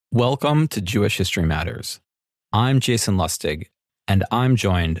Welcome to Jewish History Matters. I'm Jason Lustig, and I'm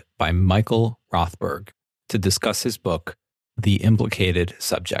joined by Michael Rothberg to discuss his book, The Implicated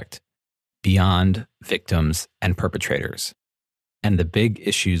Subject, Beyond Victims and Perpetrators, and the big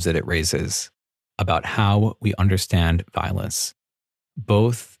issues that it raises about how we understand violence,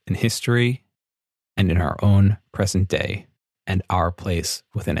 both in history and in our own present day, and our place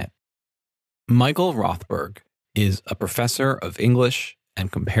within it. Michael Rothberg is a professor of English and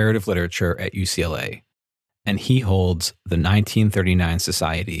comparative literature at UCLA, and he holds the 1939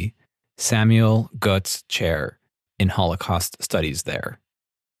 Society Samuel Goetz Chair in Holocaust Studies there.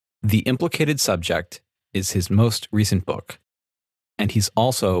 The Implicated Subject is his most recent book, and he's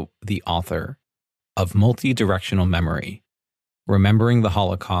also the author of Multi-Directional Memory, Remembering the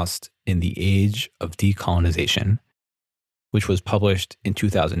Holocaust in the Age of Decolonization, which was published in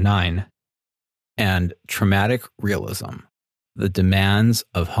 2009, and Traumatic Realism, The Demands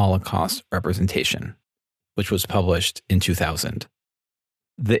of Holocaust Representation, which was published in 2000.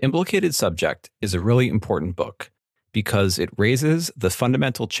 The Implicated Subject is a really important book because it raises the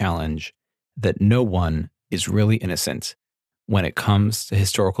fundamental challenge that no one is really innocent when it comes to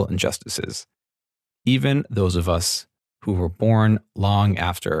historical injustices, even those of us who were born long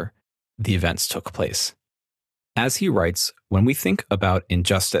after the events took place. As he writes, when we think about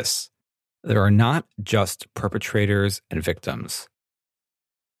injustice, there are not just perpetrators and victims,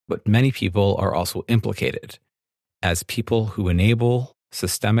 but many people are also implicated as people who enable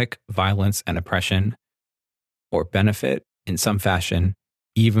systemic violence and oppression or benefit in some fashion,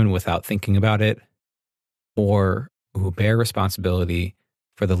 even without thinking about it, or who bear responsibility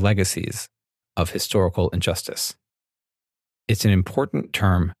for the legacies of historical injustice. It's an important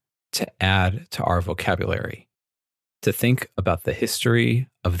term to add to our vocabulary, to think about the history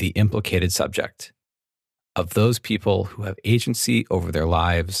of the implicated subject, of those people who have agency over their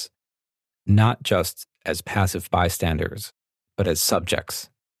lives, not just as passive bystanders, but as subjects,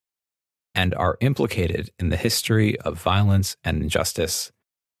 and are implicated in the history of violence and injustice,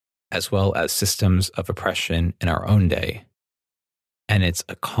 as well as systems of oppression in our own day. And it's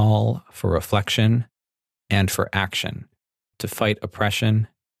a call for reflection and for action to fight oppression,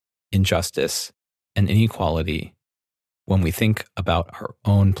 injustice, and inequality when we think about our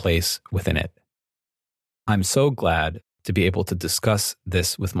own place within it. I'm so glad to be able to discuss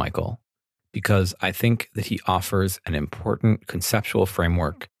this with Michael because I think that he offers an important conceptual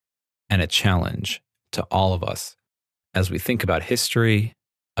framework and a challenge to all of us as we think about history,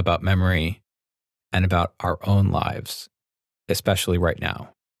 about memory, and about our own lives, especially right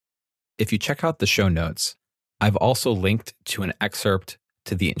now. If you check out the show notes, I've also linked to an excerpt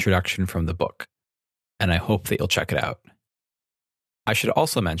to the introduction from the book, and I hope that you'll check it out. I should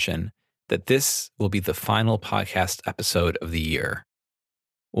also mention that this will be the final podcast episode of the year.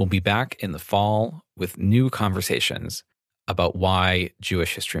 We'll be back in the fall with new conversations about why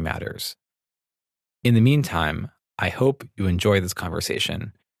Jewish history matters. In the meantime, I hope you enjoy this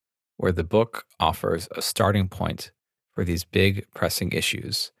conversation where the book offers a starting point for these big pressing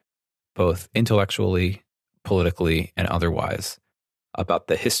issues, both intellectually, politically, and otherwise, about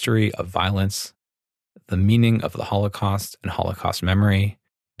the history of violence, the meaning of the Holocaust and Holocaust memory,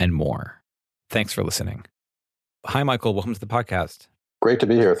 and more. Thanks for listening. Hi, Michael. Welcome to the podcast. Great to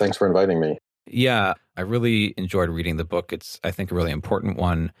be here. Thanks for inviting me. Yeah, I really enjoyed reading the book. It's, I think, a really important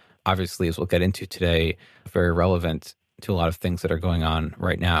one. Obviously, as we'll get into today, very relevant to a lot of things that are going on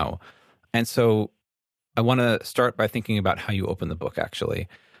right now. And so I want to start by thinking about how you open the book, actually,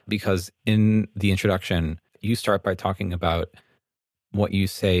 because in the introduction, you start by talking about what you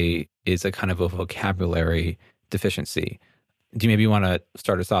say is a kind of a vocabulary deficiency. Do you maybe want to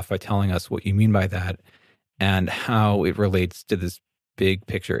start us off by telling us what you mean by that and how it relates to this big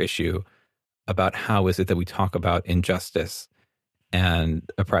picture issue about how is it that we talk about injustice and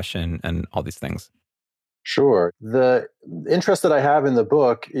oppression and all these things? Sure. The interest that I have in the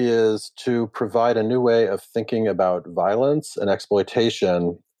book is to provide a new way of thinking about violence and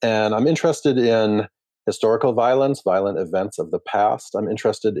exploitation. And I'm interested in historical violence, violent events of the past. I'm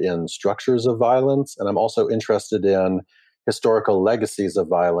interested in structures of violence, and I'm also interested in historical legacies of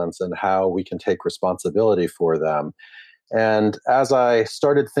violence and how we can take responsibility for them. And as I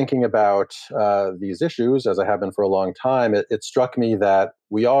started thinking about these issues, as I have been for a long time, it struck me that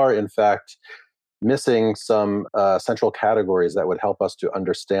we are, in fact, missing some central categories that would help us to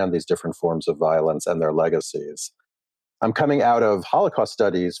understand these different forms of violence and their legacies. I'm coming out of Holocaust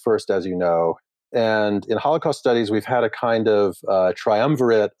studies first, as you know, and in Holocaust studies, we've had a kind of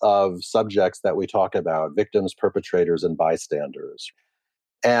triumvirate of subjects that we talk about: victims, perpetrators, and bystanders.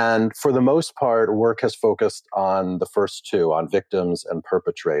 And for the most part, work has focused on the first two, on victims and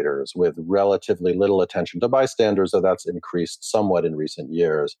perpetrators, with relatively little attention to bystanders, though that's increased somewhat in recent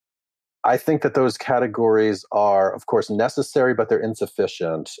years. I think that those categories are, of course, necessary, but they're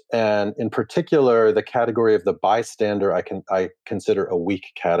insufficient. And in particular, the category of the bystander, I consider a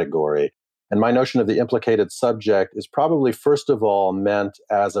weak category. And my notion of the implicated subject is probably, first of all, meant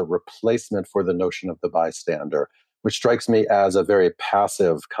as a replacement for the notion of the bystander, which strikes me as a very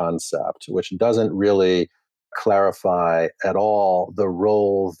passive concept, which doesn't really clarify at all the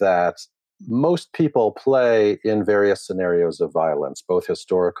role that most people play in various scenarios of violence, both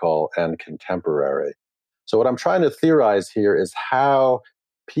historical and contemporary. So, what I'm trying to theorize here is how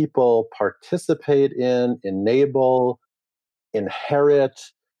people participate in, enable, inherit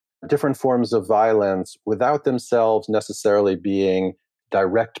different forms of violence without themselves necessarily being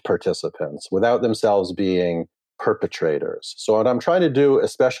direct participants, without themselves being perpetrators. So, what I'm trying to do,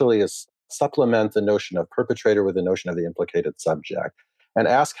 especially, is supplement the notion of perpetrator with the notion of the implicated subject and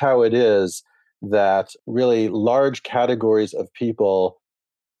ask how it is that really large categories of people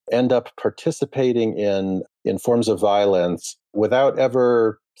end up participating in forms of violence without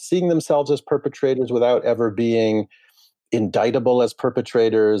ever seeing themselves as perpetrators, without ever being indictable as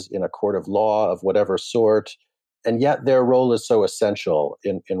perpetrators in a court of law of whatever sort. And yet their role is so essential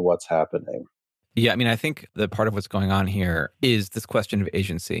in what's happening. Yeah, I mean, I think that part of what's going on here is this question of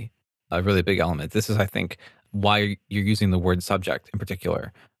agency, a really big element. This is, I think, why you're using the word subject in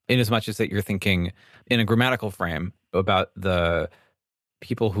particular, in as much as that you're thinking in a grammatical frame about the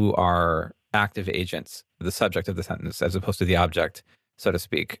people who are active agents, the subject of the sentence, as opposed to the object, so to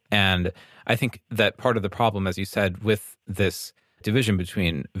speak. And I think that part of the problem, as you said, with this division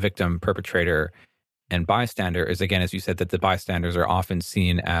between victim, perpetrator, and bystander is, again, as you said, that the bystanders are often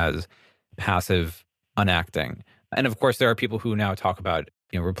seen as passive, unacting. And of course, there are people who now talk about,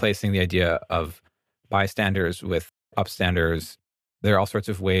 replacing the idea of bystanders with upstanders. There are all sorts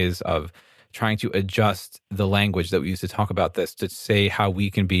of ways of trying to adjust the language that we use to talk about this to say how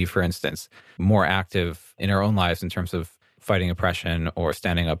we can be, for instance, more active in our own lives in terms of fighting oppression or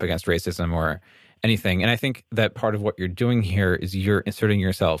standing up against racism or anything. And I think that part of what you're doing here is you're inserting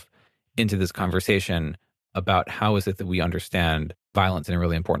yourself into this conversation about how is it that we understand violence in a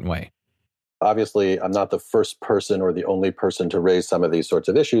really important way. Obviously, I'm not the first person or the only person to raise some of these sorts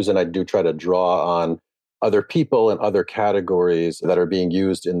of issues, and I do try to draw on other people and other categories that are being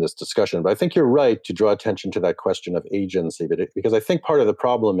used in this discussion. But I think you're right to draw attention to that question of agency, because I think part of the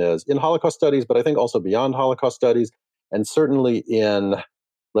problem is in Holocaust studies, but I think also beyond Holocaust studies, and certainly in,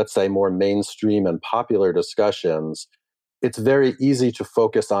 let's say, more mainstream and popular discussions, it's very easy to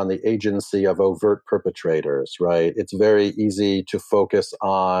focus on the agency of overt perpetrators, right? It's very easy to focus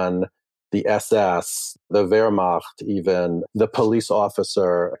on the SS, the Wehrmacht, even the police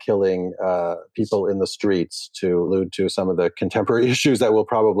officer killing people in the streets, to allude to some of the contemporary issues that we'll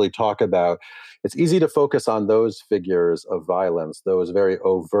probably talk about. It's easy to focus on those figures of violence, those very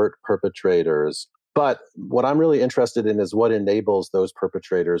overt perpetrators. But what I'm really interested in is what enables those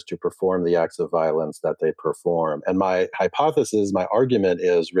perpetrators to perform the acts of violence that they perform. And my hypothesis, my argument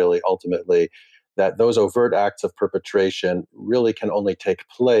is really ultimately that those overt acts of perpetration really can only take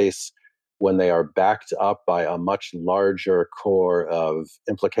place when they are backed up by a much larger core of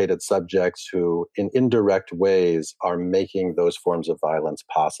implicated subjects who, in indirect ways, are making those forms of violence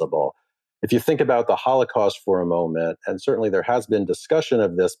possible. If you think about the Holocaust for a moment, and certainly there has been discussion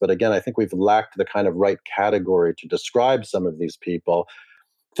of this, but again, I think we've lacked the kind of right category to describe some of these people.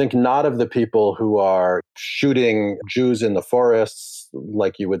 Think not of the people who are shooting Jews in the forests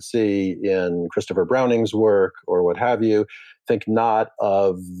like you would see in Christopher Browning's work or what have you. Think not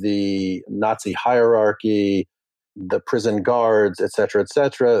of the Nazi hierarchy, the prison guards, et cetera, et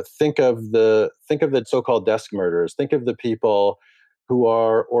cetera. Think of the so-called desk murders. Think of the people who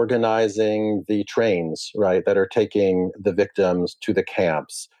are organizing the trains, right, that are taking the victims to the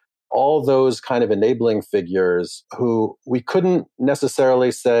camps. All those kind of enabling figures who we couldn't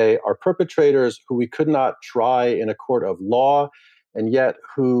necessarily say are perpetrators, who we could not try in a court of law, and yet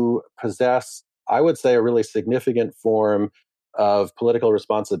who possess, I would say, a really significant form of political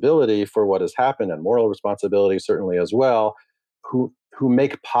responsibility for what has happened, and moral responsibility certainly as well, who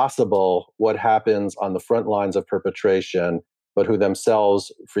make possible what happens on the front lines of perpetration, but who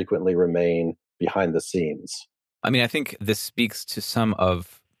themselves frequently remain behind the scenes. I mean, I think this speaks to some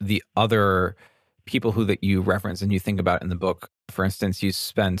of the other people who that you reference and you think about in the book. For instance, you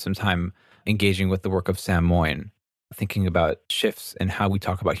spend some time engaging with the work of Sam Moyn, thinking about shifts in how we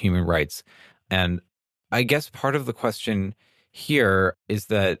talk about human rights. And I guess part of the question here is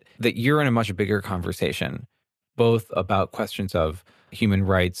that you're in a much bigger conversation, both about questions of human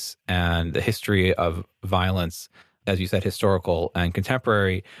rights and the history of violence, as you said, historical and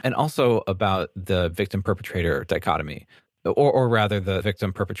contemporary, and also about the victim-perpetrator dichotomy, or rather the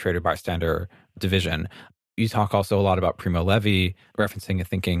victim-perpetrator-bystander division. You talk also a lot about Primo Levi, referencing and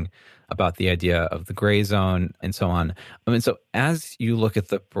thinking about the idea of the gray zone and so on. I mean, so as you look at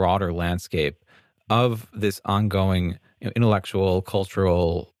the broader landscape of this ongoing intellectual,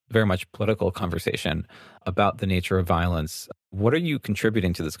 cultural, very much political conversation about the nature of violence, what are you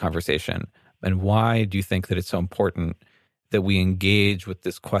contributing to this conversation? And why do you think that it's so important that we engage with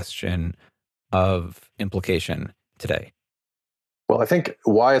this question of implication today? Well, I think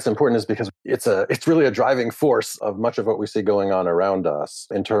why it's important is because it's really a driving force of much of what we see going on around us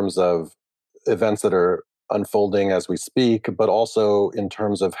in terms of events that are unfolding as we speak, but also in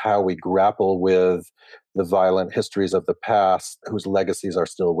terms of how we grapple with the violent histories of the past whose legacies are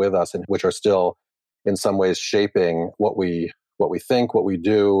still with us and which are still in some ways shaping what we think, what we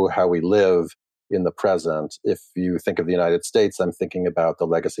do, how we live in the present. If you think of the United States, I'm thinking about the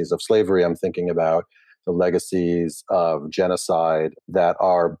legacies of slavery. I'm thinking about the legacies of genocide that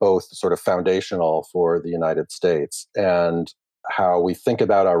are both sort of foundational for the United States. And how we think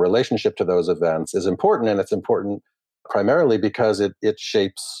about our relationship to those events is important. And it's important primarily because it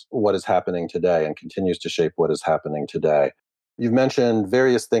shapes what is happening today and continues to shape what is happening today. You've mentioned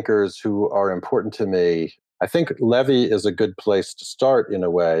various thinkers who are important to me. I think Levi is a good place to start in a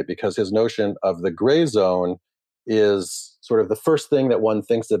way because his notion of the gray zone is sort of the first thing that one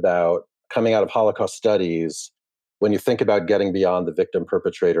thinks about coming out of Holocaust studies when you think about getting beyond the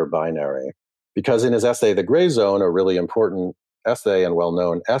victim-perpetrator binary. Because in his essay, The Gray Zone, a really important essay and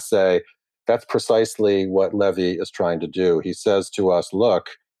well-known essay, that's precisely what Levi is trying to do. He says to us, look,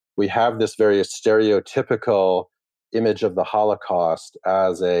 we have this very stereotypical image of the Holocaust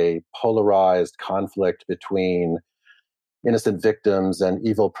as a polarized conflict between innocent victims and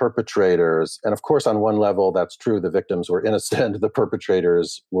evil perpetrators. And of course, on one level, that's true. The victims were innocent, the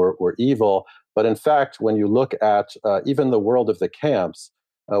perpetrators were evil. But in fact, when you look at even the world of the camps,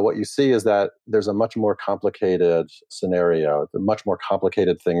 what you see is that there's a much more complicated scenario, much more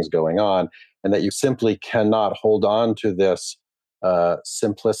complicated things going on, and that you simply cannot hold on to this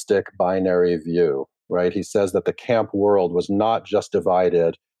simplistic binary view, right? He says that the camp world was not just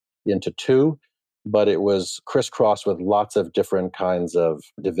divided into two, but it was crisscrossed with lots of different kinds of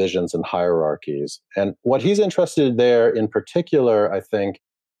divisions and hierarchies. And what he's interested in there in particular, I think,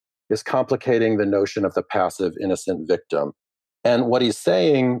 is complicating the notion of the passive innocent victim. And what he's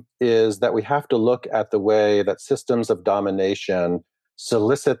saying is that we have to look at the way that systems of domination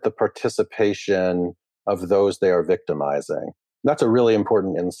solicit the participation of those they are victimizing. That's a really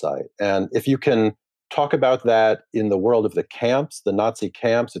important insight. And if you can talk about that in the world of the camps, the Nazi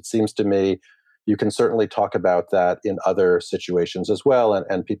camps, it seems to me you can certainly talk about that in other situations as well.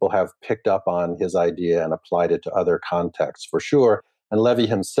 And people have picked up on his idea and applied it to other contexts for sure. And Levi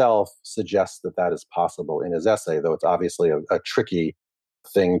himself suggests that that is possible in his essay, though it's obviously a tricky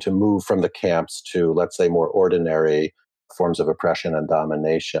thing to move from the camps to, let's say, more ordinary forms of oppression and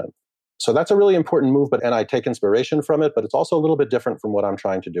domination. So that's a really important move, and I take inspiration from it, but it's also a little bit different from what I'm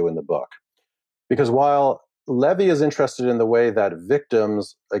trying to do in the book. Because while Levi is interested in the way that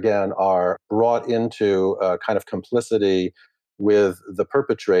victims, again, are brought into a kind of complicity with the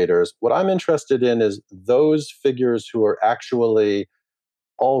perpetrators, what I'm interested in is those figures who are actually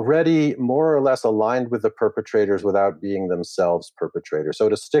already more or less aligned with the perpetrators without being themselves perpetrators. So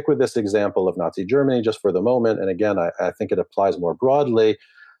to stick with this example of Nazi Germany just for the moment, and again, I think it applies more broadly,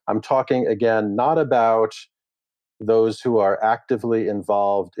 I'm talking again not about those who are actively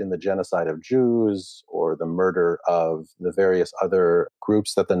involved in the genocide of Jews or the murder of the various other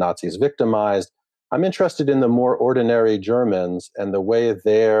groups that the Nazis victimized. I'm interested in the more ordinary Germans and the way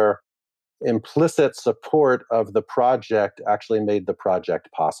their implicit support of the project actually made the project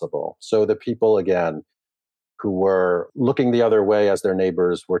possible. So the people, again, who were looking the other way as their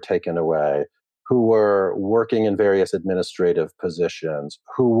neighbors were taken away, who were working in various administrative positions,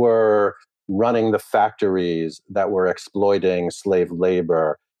 who were running the factories that were exploiting slave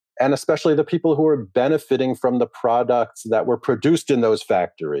labor, and especially the people who were benefiting from the products that were produced in those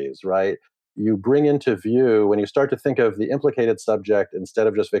factories, right? You bring into view, when you start to think of the implicated subject instead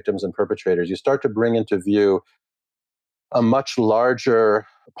of just victims and perpetrators, you start to bring into view a much larger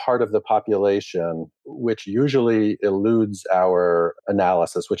part of the population, which usually eludes our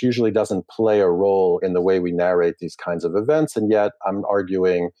analysis, which usually doesn't play a role in the way we narrate these kinds of events, and yet I'm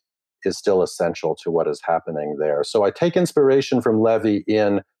arguing is still essential to what is happening there. So I take inspiration from Levi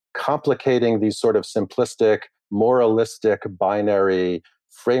in complicating these sort of simplistic, moralistic, binary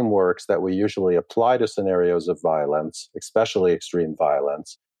frameworks that we usually apply to scenarios of violence, especially extreme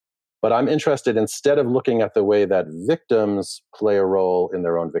violence. But I'm interested, instead of looking at the way that victims play a role in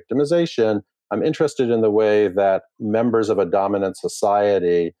their own victimization, I'm interested in the way that members of a dominant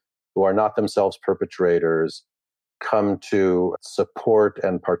society who are not themselves perpetrators come to support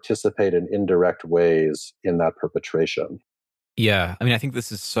and participate in indirect ways in that perpetration. Yeah. I mean, I think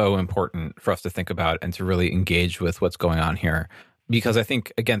this is so important for us to think about and to really engage with what's going on here. Because I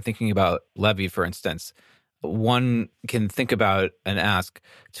think, again, thinking about Levy, for instance, one can think about and ask,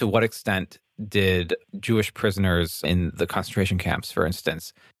 to what extent did Jewish prisoners in the concentration camps, for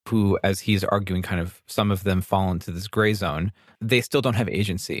instance, who, as he's arguing, kind of some of them fall into this gray zone, they still don't have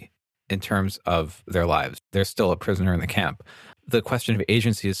agency in terms of their lives. They're still a prisoner in the camp. The question of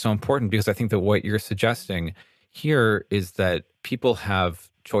agency is so important because I think that what you're suggesting here is that people have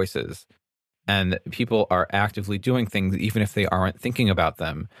choices and people are actively doing things even if they aren't thinking about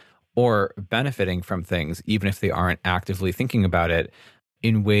them, or benefiting from things even if they aren't actively thinking about it,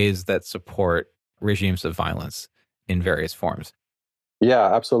 in ways that support regimes of violence in various forms.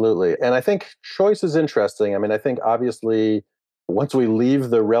 Yeah, absolutely. And I think choice is interesting. I mean, I think obviously once we leave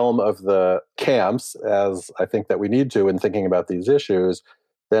the realm of the camps, as I think that we need to in thinking about these issues,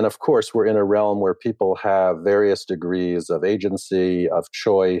 then of course we're in a realm where people have various degrees of agency, of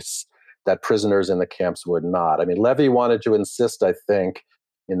choice, that prisoners in the camps would not. I mean, Levy wanted to insist, I think,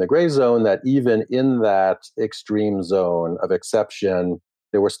 in the gray zone, that even in that extreme zone of exception,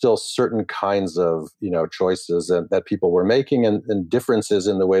 there were still certain kinds of choices that people were making, and differences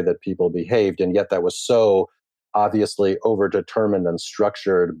in the way that people behaved, and yet that was so obviously overdetermined and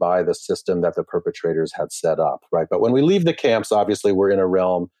structured by the system that the perpetrators had set up, right? But when we leave the camps, obviously we're in a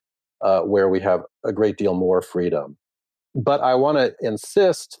realm where we have a great deal more freedom. But I want to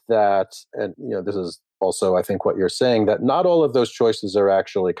insist that, and this is also, I think, what you're saying, that not all of those choices are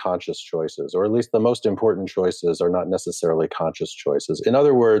actually conscious choices, or at least the most important choices are not necessarily conscious choices. In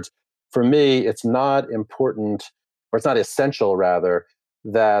other words, for me, it's not important, or it's not essential, rather,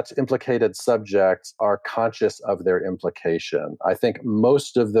 that implicated subjects are conscious of their implication. I think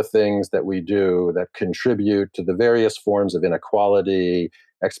most of the things that we do that contribute to the various forms of inequality,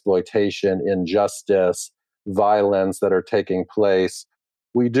 exploitation, injustice, violence that are taking place,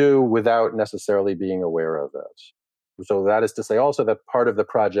 we do without necessarily being aware of it. So that is to say also that part of the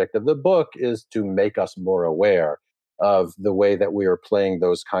project of the book is to make us more aware of the way that we are playing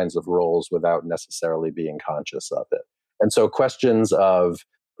those kinds of roles without necessarily being conscious of it. And so questions of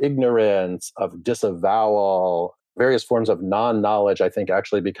ignorance, of disavowal, various forms of non-knowledge, I think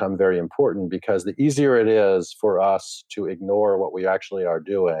actually become very important, because the easier it is for us to ignore what we actually are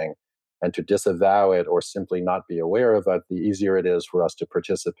doing and to disavow it or simply not be aware of it, the easier it is for us to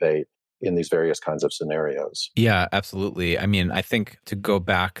participate in these various kinds of scenarios. Yeah, absolutely. I mean, I think, to go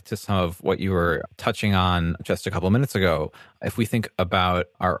back to some of what you were touching on just a couple of minutes ago, if we think about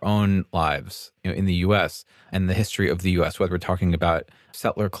our own lives, in the US and the history of the US, whether we're talking about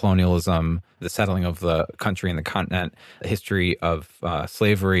settler colonialism, the settling of the country and the continent, the history of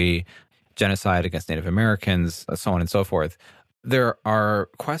slavery, genocide against Native Americans, so on and so forth, there are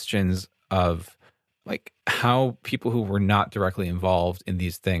questions of like how people who were not directly involved in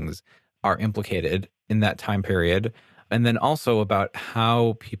these things are implicated in that time period. And then also about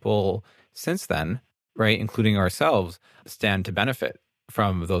how people since then, right, including ourselves, stand to benefit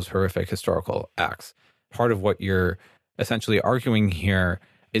from those horrific historical acts. Part of what you're essentially arguing here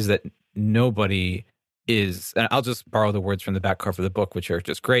is that nobody is, and I'll just borrow the words from the back cover of the book, which are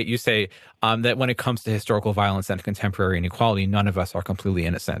just great. You say that when it comes to historical violence and contemporary inequality, none of us are completely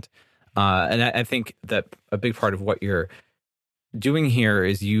innocent. And I think that a big part of what you're doing here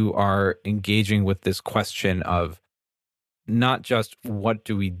is you are engaging with this question of not just what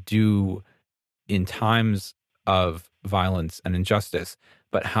do we do in times of violence and injustice,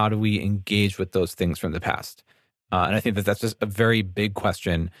 but how do we engage with those things from the past? And I think that that's just a very big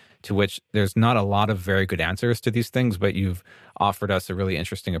question to which there's not a lot of very good answers to these things, but you've offered us a really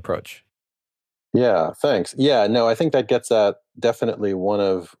interesting approach. Yeah, thanks. Yeah, no, I think that gets at definitely one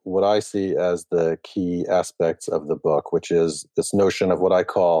of what I see as the key aspects of the book, which is this notion of what I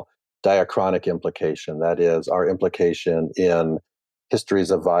call diachronic implication. That is, our implication in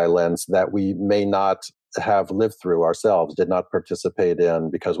histories of violence that we may not have lived through ourselves, did not participate in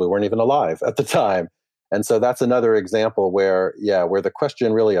because we weren't even alive at the time. And so that's another example where, yeah, where the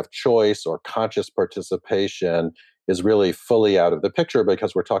question really of choice or conscious participation is really fully out of the picture,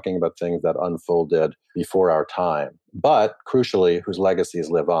 because we're talking about things that unfolded before our time, but crucially, whose legacies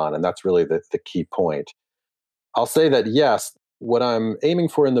live on. And that's really the key point. I'll say that, yes, what I'm aiming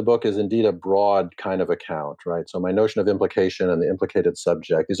for in the book is indeed a broad kind of account, right? So my notion of implication and the implicated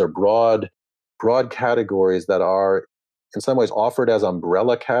subject, these are broad categories that are in some ways offered as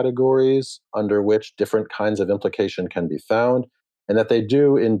umbrella categories under which different kinds of implication can be found, and that they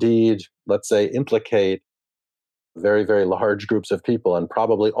do indeed, let's say, implicate very, very large groups of people and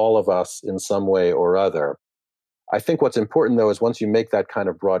probably all of us in some way or other. I think what's important, though, is once you make that kind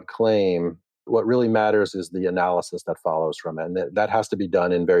of broad claim, what really matters is the analysis that follows from it. And that has to be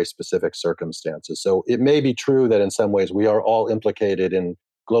done in very specific circumstances. So it may be true that in some ways we are all implicated in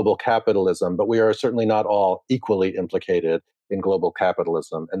global capitalism, but we are certainly not all equally implicated in global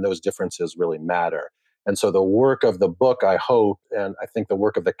capitalism. And those differences really matter. And so the work of the book, I hope, and I think the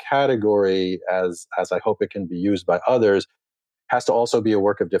work of the category, as I hope it can be used by others, has to also be a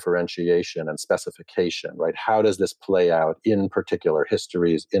work of differentiation and specification, right? How does this play out in particular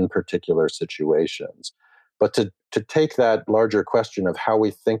histories, in particular situations? But to take that larger question of how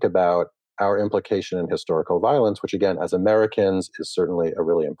we think about our implication in historical violence, which again, as Americans, is certainly a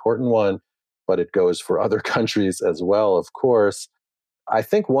really important one, but it goes for other countries as well, of course. I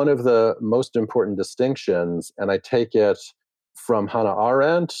think one of the most important distinctions, and I take it from Hannah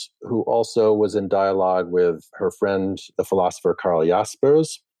Arendt, who also was in dialogue with her friend, the philosopher Karl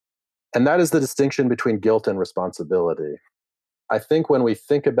Jaspers, and that is the distinction between guilt and responsibility. I think when we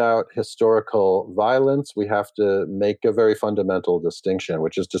think about historical violence, we have to make a very fundamental distinction,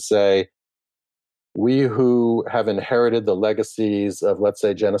 which is to say, we who have inherited the legacies of, let's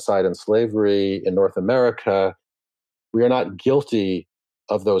say, genocide and slavery in North America, we are not guilty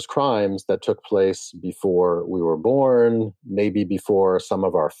of those crimes that took place before we were born, maybe before some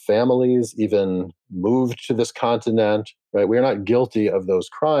of our families even moved to this continent, right? We are not guilty of those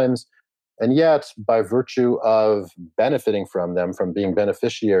crimes. And yet, by virtue of benefiting from them, from being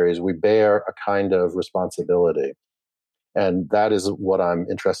beneficiaries, we bear a kind of responsibility. And that is what I'm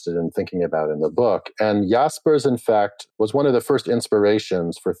interested in thinking about in the book. And Jaspers, in fact, was one of the first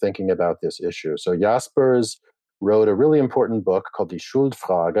inspirations for thinking about this issue. So Jaspers wrote a really important book called Die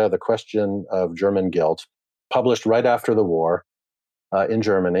Schuldfrage, The Question of German Guilt, published right after the war in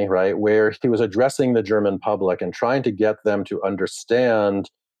Germany, right, where he was addressing the German public and trying to get them to understand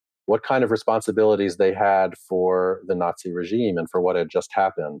what kind of responsibilities they had for the Nazi regime and for what had just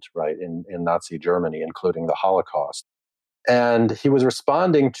happened, right, in Nazi Germany, including the Holocaust. And he was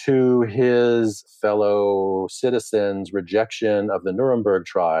responding to his fellow citizens' rejection of the Nuremberg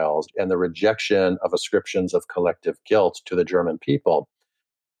trials and the rejection of ascriptions of collective guilt to the German people.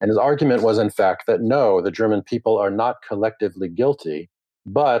 And his argument was, in fact, that no, the German people are not collectively guilty,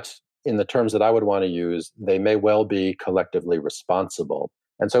 but in the terms that I would want to use, they may well be collectively responsible.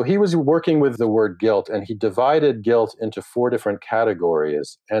 And so he was working with the word guilt, and he divided guilt into 4 different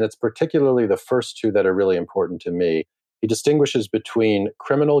categories. And it's particularly the first 2 that are really important to me. He distinguishes between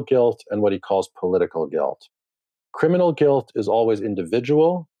criminal guilt and what he calls political guilt. Criminal guilt is always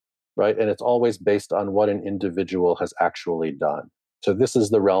individual, right? And it's always based on what an individual has actually done. So this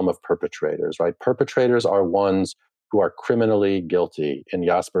is the realm of perpetrators, right? Perpetrators are ones who are criminally guilty in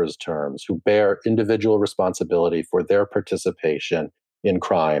Jaspers' terms, who bear individual responsibility for their participation in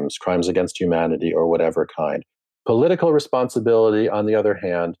crimes against humanity or whatever kind. Political responsibility, on the other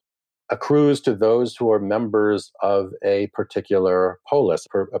hand, accrues to those who are members of a particular polis,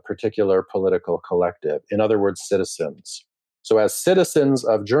 a particular political collective. In other words, citizens. So as citizens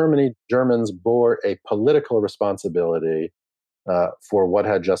of Germany, Germans bore a political responsibility for what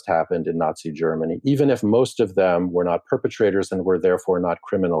had just happened in Nazi Germany, even if most of them were not perpetrators and were therefore not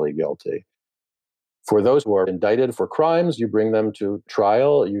criminally guilty. For those who are indicted for crimes, you bring them to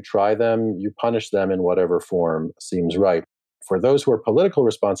trial, you try them, you punish them in whatever form seems right. For those who are political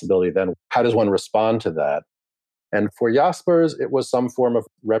responsibility, then how does one respond to that? And for Jaspers, it was some form of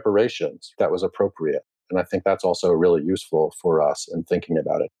reparations that was appropriate. And I think that's also really useful for us in thinking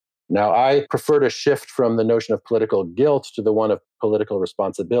about it. Now, I prefer to shift from the notion of political guilt to the one of political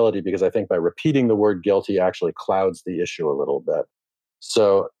responsibility, because I think by repeating the word guilty actually clouds the issue a little bit.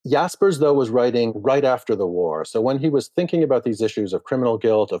 So Jaspers, though, was writing right after the war. So when he was thinking about these issues of criminal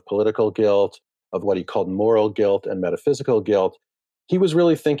guilt, of political guilt, of what he called moral guilt and metaphysical guilt, he was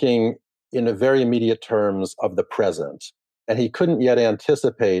really thinking in a very immediate terms of the present. And he couldn't yet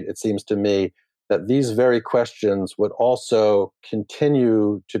anticipate, it seems to me, that these very questions would also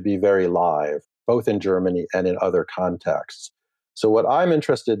continue to be very live, both in Germany and in other contexts. So what I'm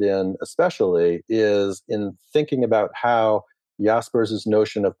interested in, especially, is in thinking about how Jaspers'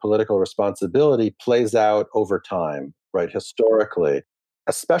 notion of political responsibility plays out over time, right, historically,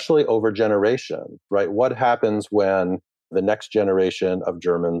 especially over generation, right? What happens when the next generation of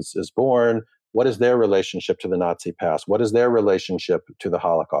Germans is born? what is their relationship to the Nazi past? What is their relationship to the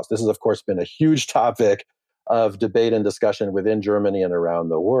Holocaust? This has, of course, been a huge topic of debate and discussion within Germany and around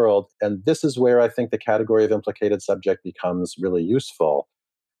the world. And this is where I think the category of implicated subject becomes really useful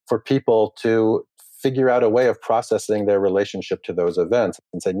for people to figure out a way of processing their relationship to those events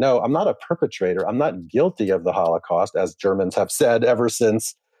and say, no, I'm not a perpetrator. I'm not guilty of the Holocaust, as Germans have said ever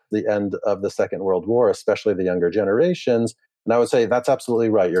since the end of the Second World War, especially the younger generations. And I would say that's absolutely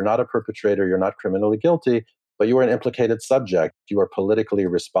right. You're not a perpetrator. You're not criminally guilty, but you are an implicated subject. You are politically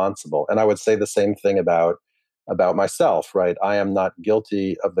responsible. And I would say the same thing about myself, right? I am not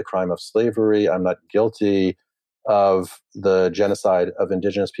guilty of the crime of slavery. I'm not guilty of the genocide of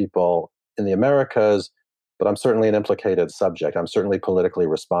indigenous people in the Americas, but I'm certainly an implicated subject. I'm certainly politically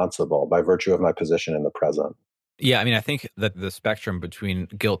responsible by virtue of my position in the present. Yeah, I mean, I think that the spectrum between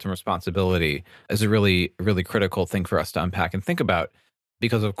guilt and responsibility is a really, really critical thing for us to unpack and think about,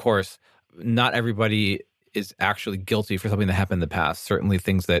 because, of course, not everybody is actually guilty for something that happened in the past. Certainly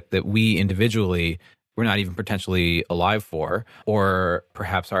things that we individually were not even potentially alive for, or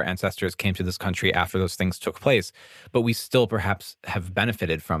perhaps our ancestors came to this country after those things took place, but we still perhaps have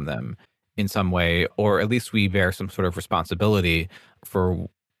benefited from them in some way, or at least we bear some sort of responsibility for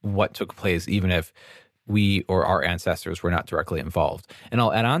what took place, even if we or our ancestors were not directly involved. And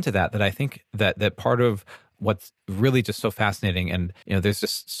I'll add on to that I think that part of what's really just so fascinating, and there's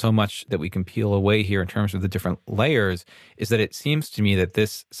just so much that we can peel away here in terms of the different layers, is that it seems to me that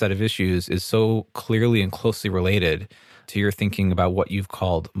this set of issues is so clearly and closely related to your thinking about what you've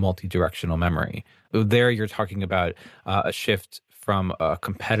called multi-directional memory. There you're talking about a shift from a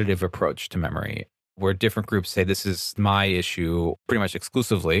competitive approach to memory, where different groups say this is my issue pretty much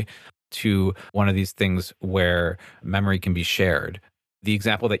exclusively, to one of these things where memory can be shared. The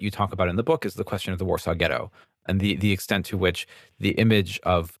example that you talk about in the book is the question of the Warsaw Ghetto, and the extent to which the image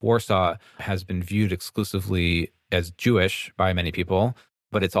of Warsaw has been viewed exclusively as Jewish by many people,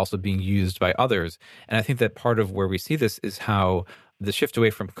 but it's also being used by others. And I think that part of where we see this is how the shift away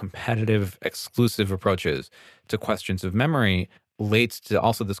from competitive, exclusive approaches to questions of memory relates to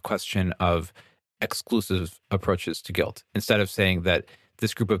also this question of exclusive approaches to guilt. Instead of saying that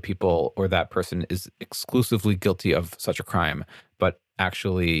this group of people or that person is exclusively guilty of such a crime, but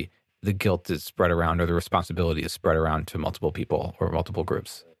actually the guilt is spread around, or the responsibility is spread around to multiple people or multiple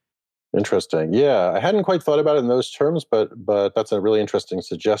groups. Interesting. Yeah, I hadn't quite thought about it in those terms, but that's a really interesting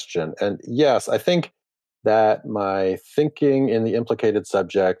suggestion. And yes, I think that my thinking in the implicated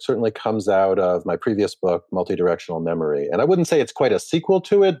subject certainly comes out of my previous book, Multidirectional Memory. And I wouldn't say it's quite a sequel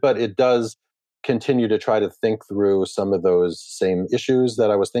to it, but it does continue to try to think through some of those same issues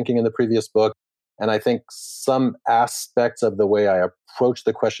that I was thinking in the previous book. And I think some aspects of the way I approach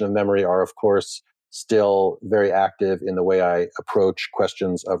the question of memory are, of course, still very active in the way I approach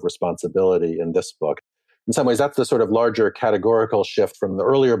questions of responsibility in this book. In some ways, that's the sort of larger categorical shift from the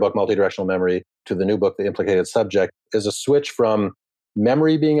earlier book, Multidirectional Memory, to the new book, The Implicated Subject, is a switch from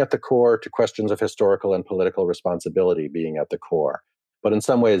memory being at the core to questions of historical and political responsibility being at the core. But in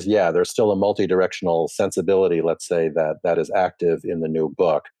some ways, yeah, there's still a multi-directional sensibility, let's say, that is active in the new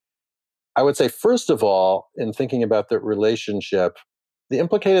book. I would say, first of all, in thinking about the relationship, the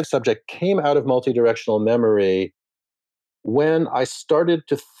implicated subject came out of multi-directional memory when I started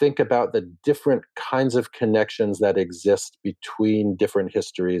to think about the different kinds of connections that exist between different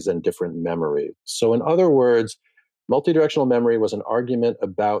histories and different memories. So in other words, multidirectional memory was an argument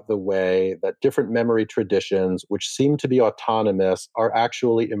about the way that different memory traditions, which seem to be autonomous, are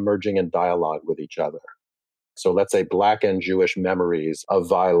actually emerging in dialogue with each other. So let's say Black and Jewish memories of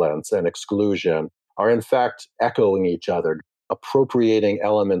violence and exclusion are in fact echoing each other, appropriating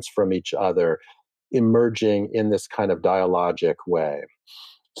elements from each other, emerging in this kind of dialogic way.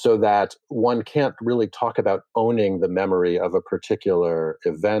 So that one can't really talk about owning the memory of a particular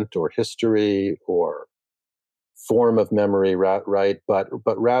event or history or form of memory, right? But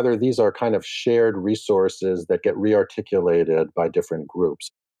rather, these are kind of shared resources that get rearticulated by different groups.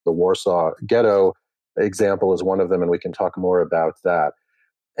 The Warsaw Ghetto example is one of them, and we can talk more about that.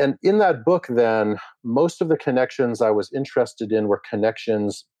 And in that book, then, most of the connections I was interested in were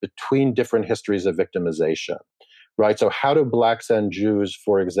connections between different histories of victimization, right? So how do Blacks and Jews,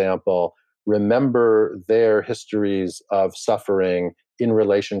 for example, remember their histories of suffering in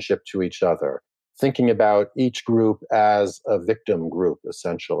relationship to each other? Thinking about each group as a victim group,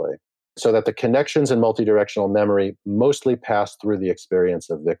 essentially, so that the connections in multidirectional memory mostly pass through the experience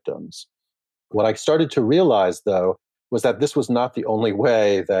of victims. What I started to realize, though, was that this was not the only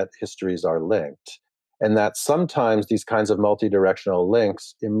way that histories are linked, and that sometimes these kinds of multidirectional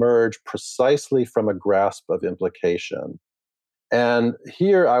links emerge precisely from a grasp of implication. And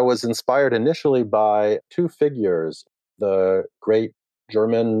here I was inspired initially by two figures, the great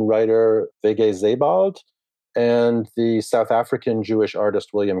German writer Wege Sebald and the South African Jewish artist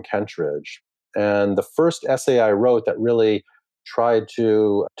William Kentridge. And the first essay I wrote that really tried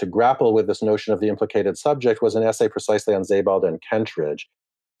to grapple with this notion of the implicated subject was an essay precisely on Sebald and Kentridge.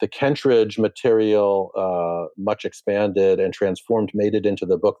 The Kentridge material, much expanded and transformed, made it into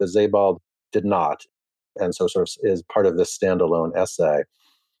the book. The Sebald did not, and so sort of is part of this standalone essay.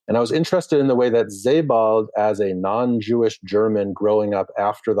 And I was interested in the way that Sebald, as a non-Jewish German growing up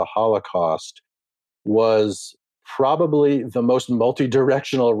after the Holocaust, was probably the most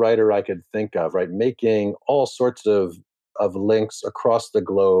multi-directional writer I could think of, right? Making all sorts of links across the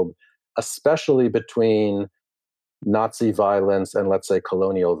globe, especially between Nazi violence and, let's say,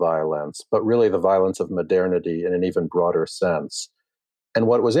 colonial violence, but really the violence of modernity in an even broader sense. And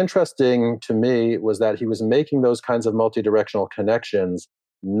what was interesting to me was that he was making those kinds of multi-directional connections,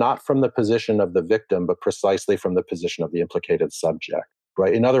 not from the position of the victim, but precisely from the position of the implicated subject,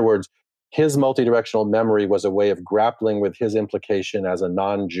 right? In other words, his multi-directional memory was a way of grappling with his implication as a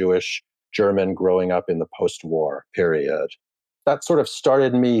non-Jewish German growing up in the post-war period. That sort of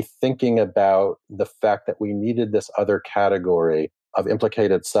started me thinking about the fact that we needed this other category of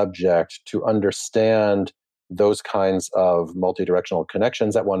implicated subject to understand those kinds of multi-directional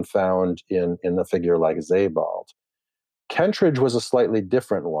connections that one found in the figure like Sebald. Kentridge was a slightly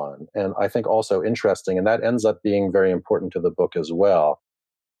different one, and I think also interesting, and that ends up being very important to the book as well.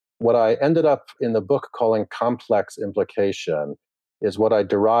 What I ended up in the book calling complex implication is what I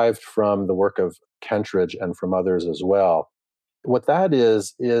derived from the work of Kentridge and from others as well. What that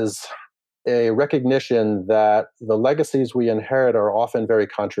is a recognition that the legacies we inherit are often very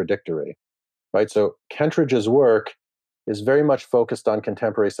contradictory, right? So Kentridge's work is very much focused on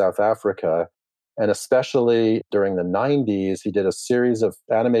contemporary South Africa. And especially during the 90s, he did a series of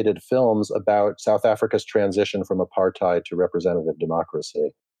animated films about South Africa's transition from apartheid to representative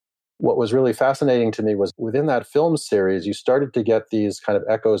democracy. What was really fascinating to me was within that film series, you started to get these kind of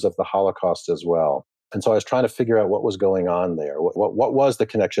echoes of the Holocaust as well. And so I was trying to figure out what was going on there. What was the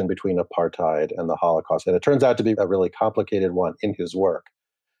connection between apartheid and the Holocaust? And it turns out to be a really complicated one in his work.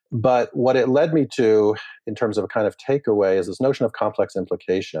 But what it led me to, in terms of a kind of takeaway, is this notion of complex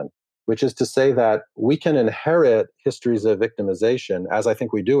implication, which is to say that we can inherit histories of victimization, as I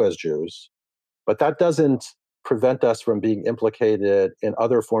think we do as Jews, but that doesn't prevent us from being implicated in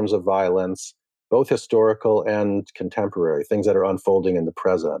other forms of violence, both historical and contemporary, things that are unfolding in the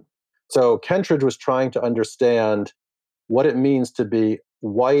present. So Kentridge was trying to understand what it means to be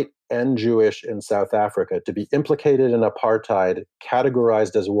white and Jewish in South Africa, to be implicated in apartheid,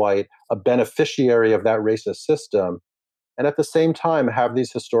 categorized as white, a beneficiary of that racist system, and at the same time have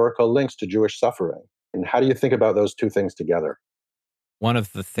these historical links to Jewish suffering. And how do you think about those two things together? One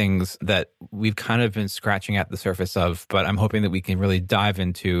of the things that we've kind of been scratching at the surface of, but I'm hoping that we can really dive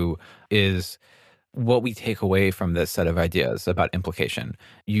into, is what we take away from this set of ideas about implication.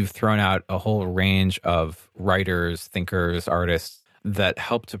 You've thrown out a whole range of writers, thinkers, artists that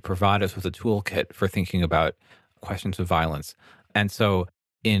help to provide us with a toolkit for thinking about questions of violence. And so,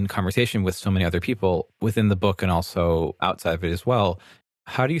 in conversation with so many other people within the book and also outside of it as well,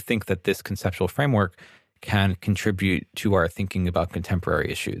 how do you think that this conceptual framework can contribute to our thinking about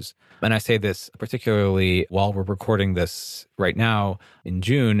contemporary issues? And I say this particularly while we're recording this right now in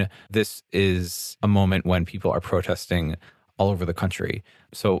June. This is a moment when people are protesting all over the country.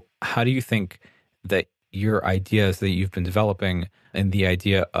 So how do you think that your ideas that you've been developing and the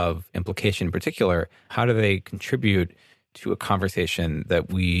idea of implication in particular, how do they contribute to a conversation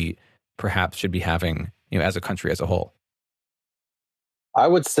that we perhaps should be having, as a country as a whole? I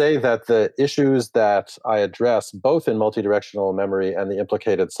would say that the issues that I address, both in multidirectional memory and the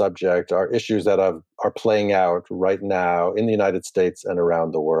implicated subject, are issues that are playing out right now in the United States and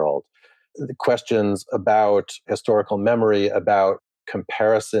around the world. The questions about historical memory, about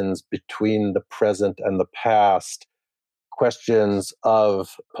comparisons between the present and the past, questions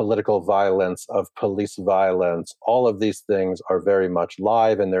of political violence, of police violence, all of these things are very much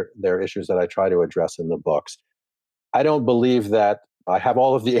live, and they're issues that I try to address in the books. I don't believe that I have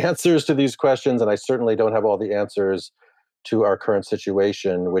all of the answers to these questions, and I certainly don't have all the answers to our current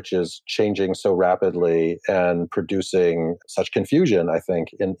situation, which is changing so rapidly and producing such confusion, I think,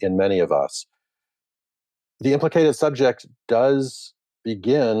 in many of us. The implicated subject does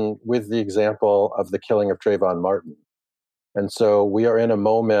begin with the example of the killing of Trayvon Martin. And so we are in a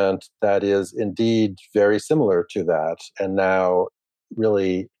moment that is indeed very similar to that, and now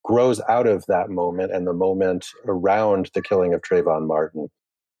really grows out of that moment and the moment around the killing of Trayvon Martin.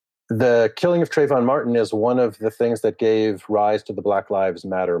 The killing of Trayvon Martin is one of the things that gave rise to the Black Lives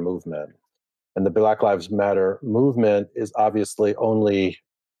Matter movement. And the Black Lives Matter movement is obviously only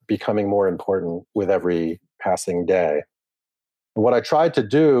becoming more important with every passing day. What I tried to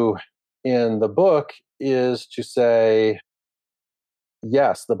do in the book is to say,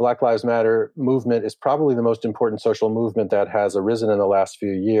 yes, the Black Lives Matter movement is probably the most important social movement that has arisen in the last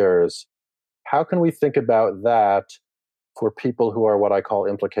few years. How can we think about that for people who are what I call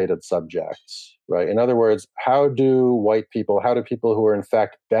implicated subjects, right? In other words, how do people who are in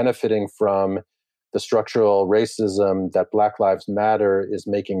fact benefiting from the structural racism that Black Lives Matter is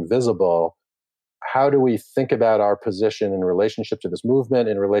making visible, how do we think about our position in relationship to this movement,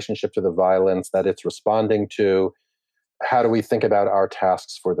 in relationship to the violence that it's responding to? How do we think about our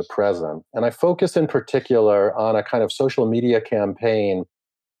tasks for the present? And I focus in particular on a kind of social media campaign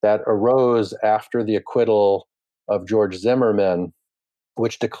that arose after the acquittal of George Zimmerman,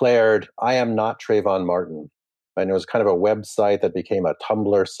 which declared, "I am not Trayvon Martin." And it was kind of a website that became a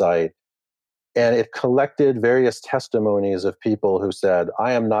Tumblr site. And it collected various testimonies of people who said,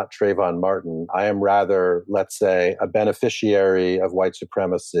 "I am not Trayvon Martin. I am rather, let's say, a beneficiary of white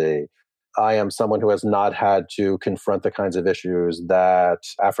supremacy. I am someone who has not had to confront the kinds of issues that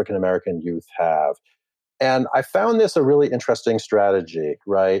African American youth have." And I found this a really interesting strategy,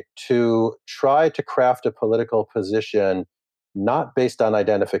 right? To try to craft a political position not based on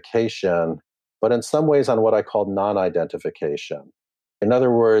identification, but in some ways on what I call non identification. In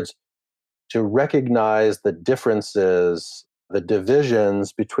other words, to recognize the differences, the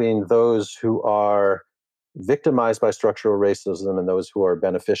divisions between those who are victimized by structural racism and those who are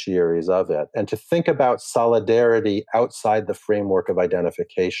beneficiaries of it, and to think about solidarity outside the framework of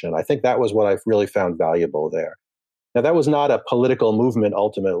identification. I think that was what I've really found valuable there. Now, that was not a political movement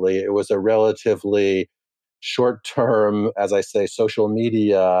ultimately, it was a relatively short term, as I say, social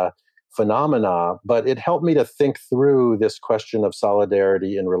media phenomena, but it helped me to think through this question of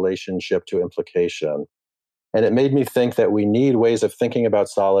solidarity in relationship to implication. And it made me think that we need ways of thinking about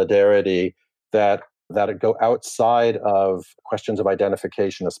solidarity that go outside of questions of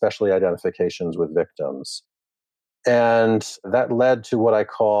identification, especially identifications with victims. And that led to what I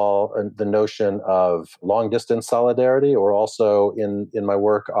call the notion of long distance solidarity, or also in my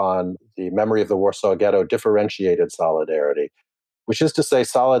work on the memory of the Warsaw Ghetto, differentiated solidarity, which is to say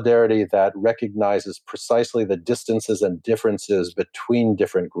solidarity that recognizes precisely the distances and differences between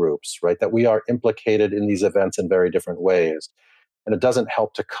different groups, right? That we are implicated in these events in very different ways. And it doesn't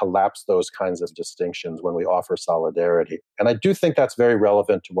help to collapse those kinds of distinctions when we offer solidarity. And I do think that's very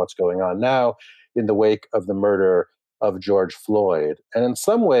relevant to what's going on now in the wake of the murder of George Floyd. And in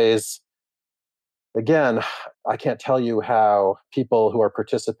some ways, again, I can't tell you how people who are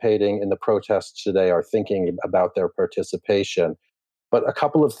participating in the protests today are thinking about their participation. But a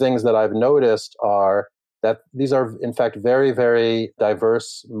couple of things that I've noticed are that these are, in fact, very, very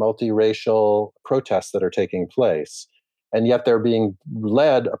diverse, multiracial protests that are taking place. And yet they're being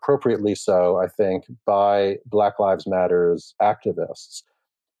led, appropriately so, I think, by Black Lives Matter's activists.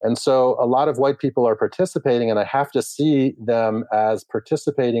 And so a lot of white people are participating, and I have to see them as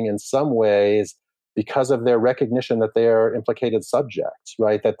participating in some ways because of their recognition that they are implicated subjects,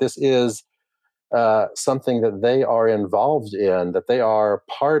 right? That this is something that they are involved in, that they are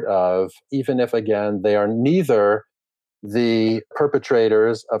part of, even if, again, they are neither the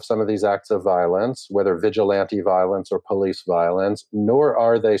perpetrators of some of these acts of violence, whether vigilante violence or police violence, nor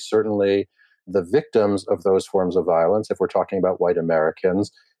are they certainly the victims of those forms of violence, if we're talking about white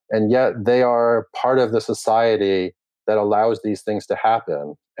Americans. And yet they are part of the society that allows these things to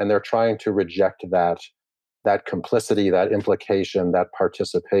happen. And they're trying to reject that complicity, that implication, that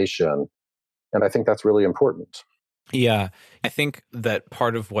participation. And I think that's really important. Yeah, I think that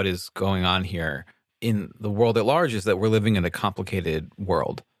part of what is going on here in the world at large is that we're living in a complicated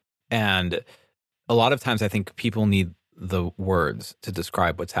world. And a lot of times I think people need the words to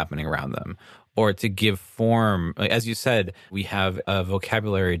describe what's happening around them or to give form. As you said, we have a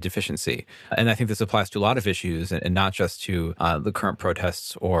vocabulary deficiency. And I think this applies to a lot of issues and not just to the current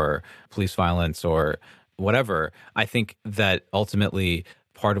protests or police violence or whatever. I think that ultimately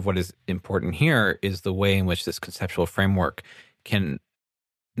part of what is important here is the way in which this conceptual framework can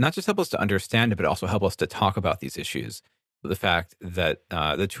not just help us to understand it, but also help us to talk about these issues. The fact that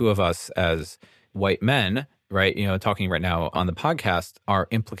the two of us as white men, right, talking right now on the podcast, are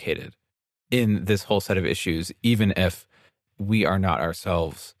implicated in this whole set of issues, even if we are not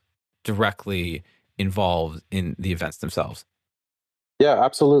ourselves directly involved in the events themselves. Yeah,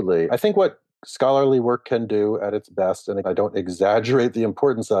 absolutely. I think what scholarly work can do at its best, and I don't exaggerate the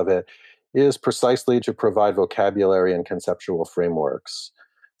importance of it, is precisely to provide vocabulary and conceptual frameworks.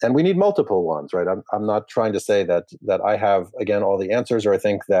 And we need multiple ones, right? I'm not trying to say that I have, again, all the answers, or I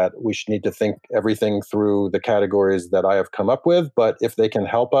think that we should need to think everything through the categories that I have come up with. But if they can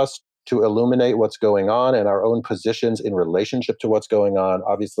help us to illuminate what's going on and our own positions in relationship to what's going on,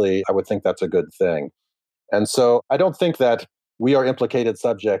 obviously, I would think that's a good thing. And so I don't think that we are implicated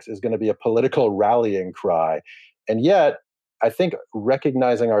subjects is going to be a political rallying cry. And yet, I think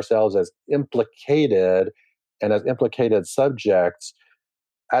recognizing ourselves as implicated and as implicated subjects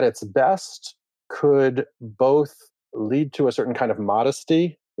at its best could both lead to a certain kind of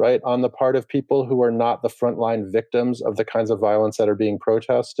modesty, right, on the part of people who are not the frontline victims of the kinds of violence that are being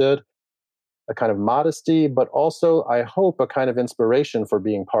protested, a kind of modesty, but also, I hope, a kind of inspiration for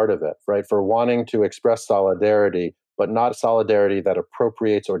being part of it, right, for wanting to express solidarity, but not solidarity that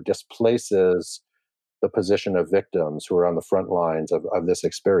appropriates or displaces the position of victims who are on the front lines of this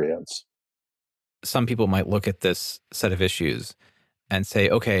experience. Some people might look at this set of issues and say,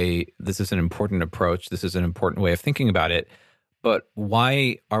 okay, this is an important approach. This is an important way of thinking about it. But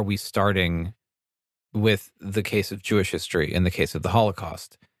why are we starting with the case of Jewish history in the case of the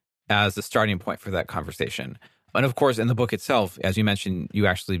Holocaust as the starting point for that conversation? And of course, in the book itself, as you mentioned, you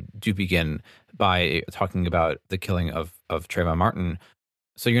actually do begin by talking about the killing of Trayvon Martin.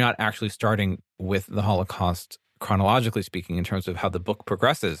 So you're not actually starting with the Holocaust chronologically speaking in terms of how the book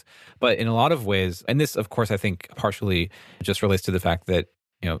progresses. But in a lot of ways, and this, of course, I think partially just relates to the fact that,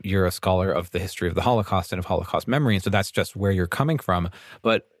 you know, you're a scholar of the history of the Holocaust and of Holocaust memory. And so that's just where you're coming from.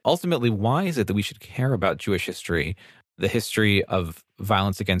 But ultimately, why is it that we should care about Jewish history, the history of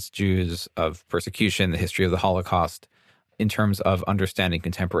violence against Jews, of persecution, the history of the Holocaust, in terms of understanding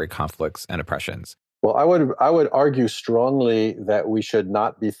contemporary conflicts and oppressions? Well, I would argue strongly that we should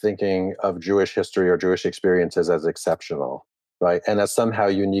not be thinking of Jewish history or Jewish experiences as exceptional, right? And as somehow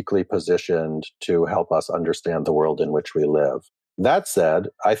uniquely positioned to help us understand the world in which we live. That said,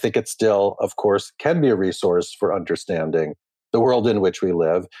 I think it still, of course, can be a resource for understanding the world in which we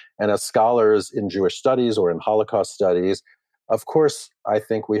live. And as scholars in Jewish studies or in Holocaust studies, of course, I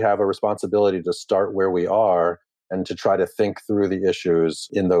think we have a responsibility to start where we are and to try to think through the issues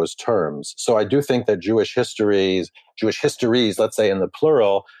in those terms. So I do think that Jewish histories, let's say in the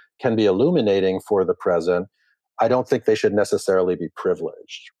plural, can be illuminating for the present. I don't think they should necessarily be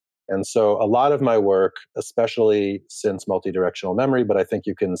privileged. And so a lot of my work, especially since multidirectional memory, but I think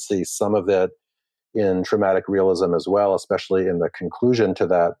you can see some of it in traumatic realism as well, especially in the conclusion to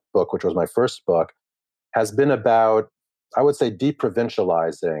that book, which was my first book, has been about, I would say,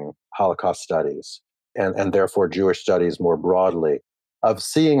 deprovincializing Holocaust studies and therefore Jewish studies more broadly, of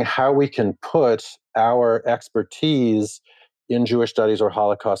seeing how we can put our expertise in Jewish studies or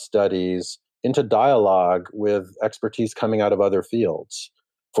Holocaust studies into dialogue with expertise coming out of other fields.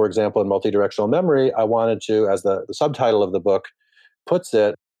 For example, in multidirectional memory, I wanted to, as the subtitle of the book puts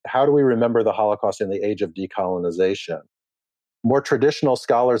it, how do we remember the Holocaust in the age of decolonization? More traditional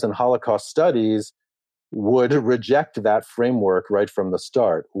scholars in Holocaust studies would reject that framework right from the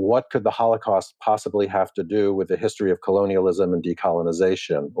start. What could the Holocaust possibly have to do with the history of colonialism and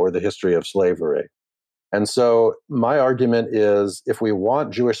decolonization or the history of slavery? And so my argument is, if we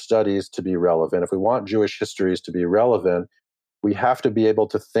want Jewish studies to be relevant, if we want Jewish histories to be relevant, we have to be able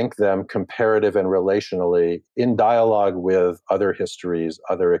to think them comparative and relationally in dialogue with other histories,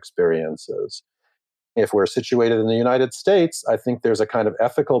 other experiences. If we're situated in the United States, I think there's a kind of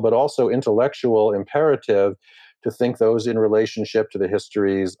ethical but also intellectual imperative to think those in relationship to the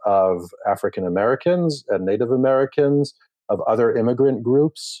histories of African Americans and Native Americans, of other immigrant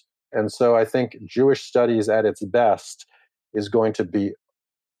groups. And so I think Jewish studies at its best is going to be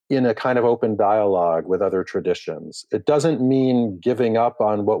in a kind of open dialogue with other traditions. It doesn't mean giving up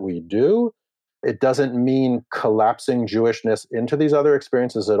on what we do. It doesn't mean collapsing Jewishness into these other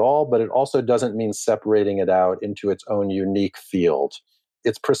experiences at all, but it also doesn't mean separating it out into its own unique field.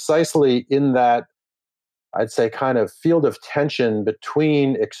 It's precisely in that, I'd say, kind of field of tension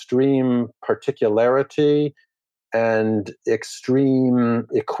between extreme particularity and extreme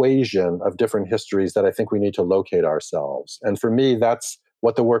equation of different histories that I think we need to locate ourselves. And for me, that's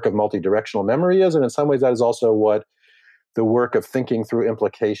what the work of multidirectional memory is. And in some ways, that is also what the work of thinking through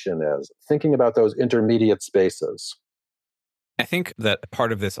implication is, thinking about those intermediate spaces. I think that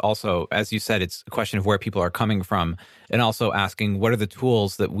part of this also, as you said, it's a question of where people are coming from, and also asking what are the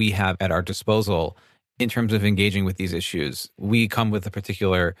tools that we have at our disposal in terms of engaging with these issues. We come with a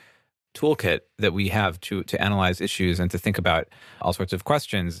particular toolkit that we have to analyze issues and to think about all sorts of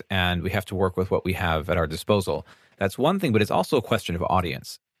questions, and we have to work with what we have at our disposal. That's one thing, but it's also a question of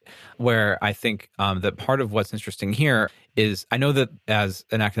audience, where I think that part of what's interesting here is, I know that as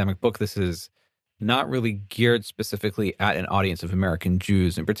an academic book, this is not really geared specifically at an audience of American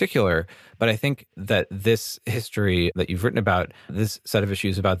Jews in particular. But I think that this history that you've written about, this set of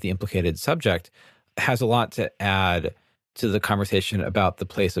issues about the implicated subject, has a lot to add to the conversation about the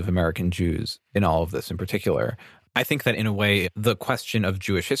place of American Jews in all of this in particular. I think that in a way, the question of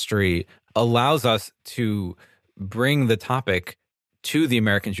Jewish history allows us to bring the topic to the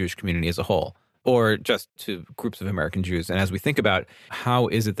American Jewish community as a whole, or just to groups of American Jews. And as we think about how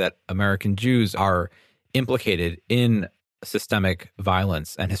is it that American Jews are implicated in systemic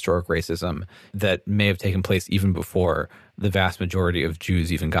violence and historic racism that may have taken place even before the vast majority of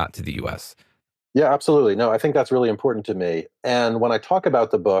Jews even got to the U.S. Yeah, absolutely. No, I think that's really important to me. And when I talk about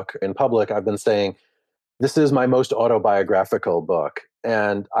the book in public, I've been saying, this is my most autobiographical book.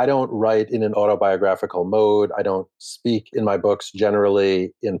 And I don't write in an autobiographical mode. I don't speak in my books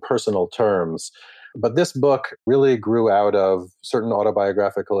generally in personal terms. But this book really grew out of certain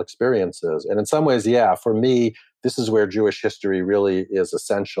autobiographical experiences. And in some ways, yeah, for me, this is where Jewish history really is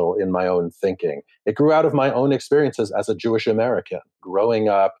essential in my own thinking. It grew out of my own experiences as a Jewish American, growing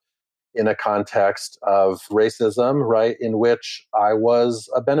up in a context of racism, right, in which I was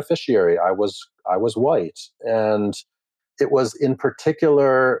a beneficiary. I was white. And it was in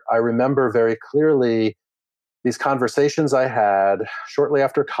particular, I remember very clearly these conversations I had shortly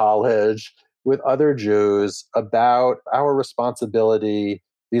after college with other Jews about our responsibility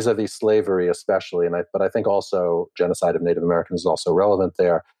vis-a-vis slavery, especially, but I think also genocide of Native Americans is also relevant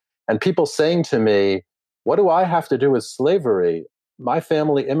there. And people saying to me, "What do I have to do with slavery? My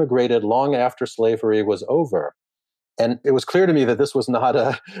family immigrated long after slavery was over." And it was clear to me that this was not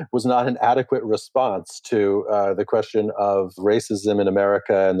an adequate response to the question of racism in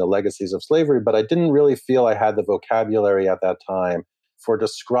America and the legacies of slavery. But I didn't really feel I had the vocabulary at that time for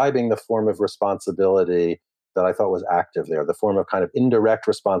describing the form of responsibility that I thought was active there, the form of kind of indirect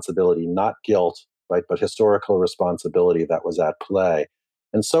responsibility, not guilt, right, but historical responsibility that was at play.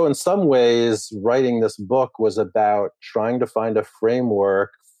 And so, in some ways, writing this book was about trying to find a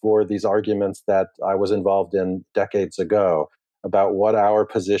framework for these arguments that I was involved in decades ago about what our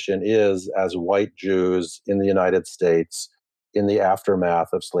position is as white Jews in the United States in the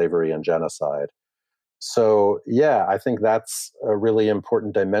aftermath of slavery and genocide. So, yeah, I think that's a really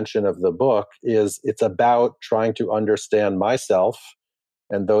important dimension of the book is it's about trying to understand myself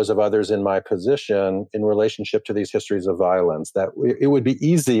and those of others in my position in relationship to these histories of violence that it would be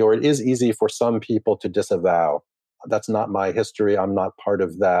easy, or it is easy for some people to disavow. That's not my history. I'm not part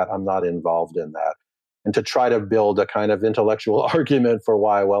of that. I'm not involved in that. And to try to build a kind of intellectual argument for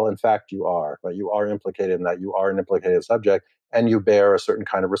why, well, in fact, you are, right? You are implicated in that. You are an implicated subject and you bear a certain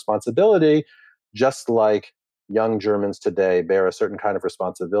kind of responsibility, just like young Germans today bear a certain kind of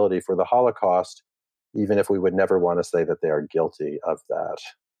responsibility for the Holocaust, even if we would never want to say that they are guilty of that.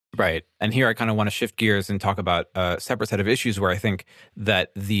 Right. And here I kind of want to shift gears and talk about a separate set of issues where I think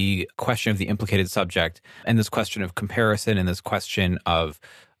that the question of the implicated subject and this question of comparison and this question of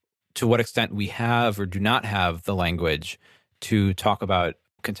to what extent we have or do not have the language to talk about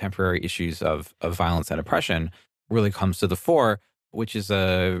contemporary issues of violence and oppression really comes to the fore, which is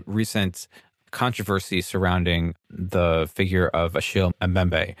a recent controversy surrounding the figure of Achille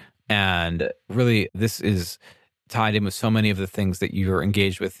Mbembe. And really, this is tied in with so many of the things that you're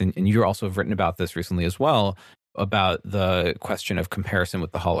engaged with. And you also have written about this recently as well, about the question of comparison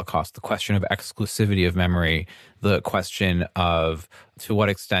with the Holocaust, the question of exclusivity of memory, the question of to what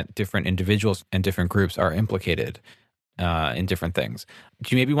extent different individuals and different groups are implicated in different things.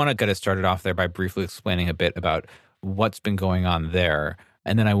 Do you maybe want to get us started off there by briefly explaining a bit about what's been going on there?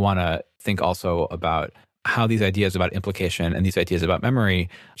 And then I want to think also about how these ideas about implication and these ideas about memory,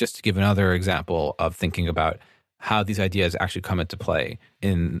 just to give another example of thinking about how these ideas actually come into play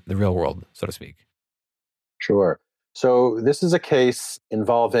in the real world, so to speak. Sure. So this is a case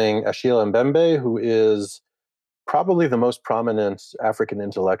involving Achille Mbembe, who is probably the most prominent African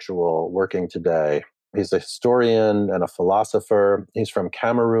intellectual working today. He's a historian and a philosopher. He's from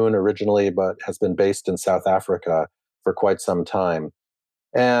Cameroon originally, but has been based in South Africa for quite some time.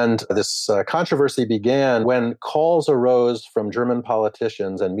 And this controversy began when calls arose from German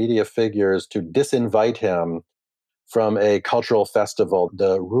politicians and media figures to disinvite him from a cultural festival,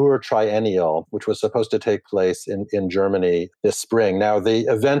 the Ruhr Triennial, which was supposed to take place in Germany this spring. Now, the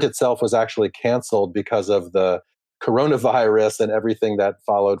event itself was actually canceled because of the coronavirus and everything that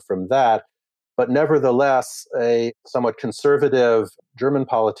followed from that. But nevertheless, a somewhat conservative German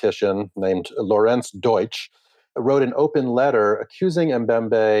politician named Lorenz Deutsch wrote an open letter accusing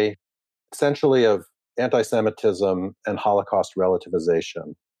Mbembe essentially of anti-Semitism and Holocaust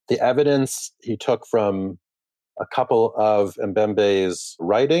relativization. The evidence he took from a couple of Mbembe's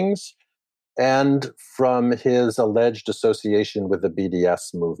writings and from his alleged association with the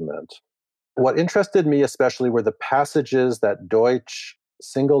BDS movement. What interested me especially were the passages that Deutsch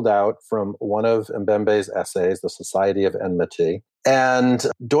singled out from one of Mbembe's essays, The Society of Enmity. And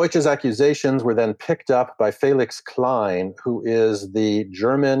Deutsch's accusations were then picked up by Felix Klein, who is the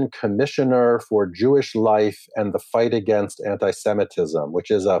German Commissioner for Jewish Life and the Fight Against Anti-Semitism,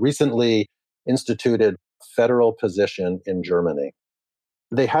 which is a recently instituted federal position in Germany.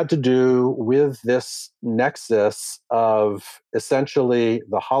 They had to do with this nexus of essentially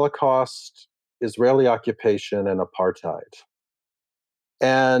the Holocaust, Israeli occupation, and apartheid.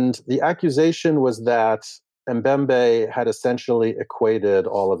 And the accusation was that Mbembe had essentially equated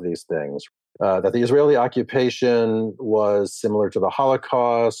all of these things, that the Israeli occupation was similar to the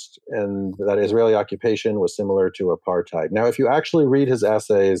Holocaust, and that Israeli occupation was similar to apartheid. Now, if you actually read his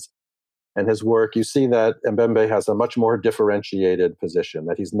essays and his work, you see that Mbembe has a much more differentiated position,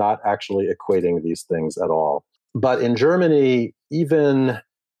 that he's not actually equating these things at all. But in Germany, even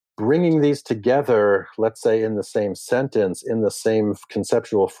bringing these together, let's say in the same sentence, in the same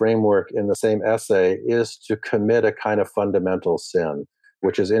conceptual framework, in the same essay, is to commit a kind of fundamental sin,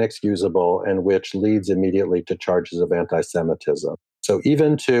 which is inexcusable and which leads immediately to charges of anti-Semitism. So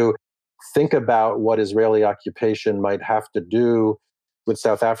even to think about what Israeli occupation might have to do with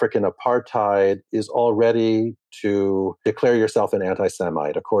South African apartheid is already to declare yourself an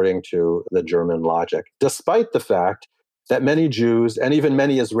anti-Semite, according to the German logic, despite the fact that many Jews and even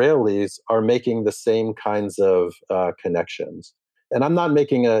many Israelis are making the same kinds of connections. And I'm not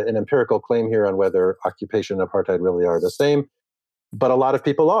making an empirical claim here on whether occupation and apartheid really are the same, but a lot of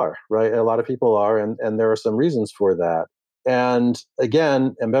people are, right? A lot of people are, and there are some reasons for that. And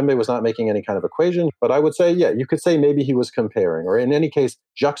again, Mbembe was not making any kind of equation, but I would say, yeah, you could say maybe he was comparing, or in any case,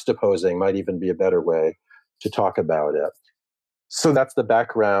 juxtaposing might even be a better way to talk about it. So that's the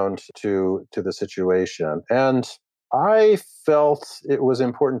background to the situation. And I felt it was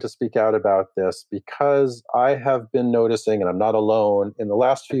important to speak out about this because I have been noticing, and I'm not alone, in the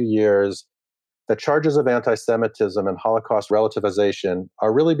last few years, that charges of anti-Semitism and Holocaust relativization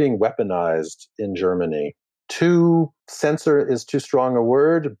are really being weaponized in Germany. To censor is too strong a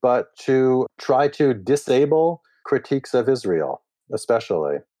word, but to try to disable critiques of Israel,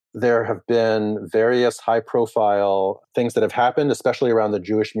 especially. There have been various high-profile things that have happened, especially around the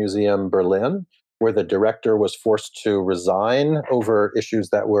Jewish Museum Berlin, where the director was forced to resign over issues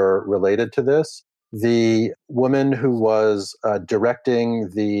that were related to this. The woman who was directing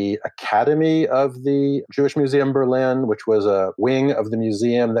the Academy of the Jewish Museum Berlin, which was a wing of the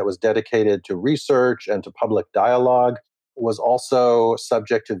museum that was dedicated to research and to public dialogue, was also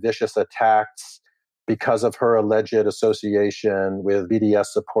subject to vicious attacks because of her alleged association with BDS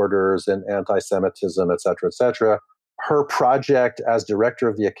supporters and anti-Semitism, et cetera, et cetera. Her project as director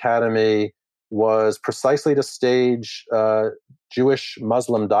of the Academy was precisely to stage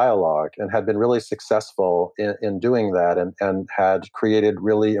Jewish-Muslim dialogue and had been really successful in doing that and had created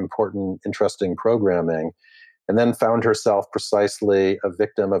really important, interesting programming, and then found herself precisely a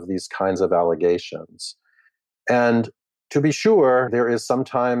victim of these kinds of allegations. And to be sure, there is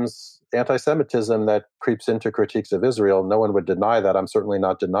sometimes anti-Semitism that creeps into critiques of Israel. No one would deny that. I'm certainly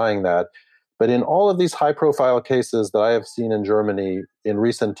not denying that. But in all of these high-profile cases that I have seen in Germany in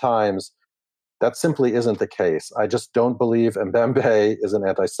recent times, that simply isn't the case. I just don't believe Mbembe is an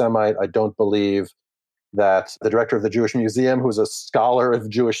anti-Semite. I don't believe that the director of the Jewish Museum, who's a scholar of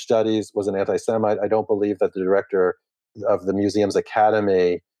Jewish studies, was an anti-Semite. I don't believe that the director of the museum's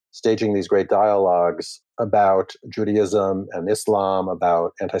academy staging these great dialogues about Judaism and Islam,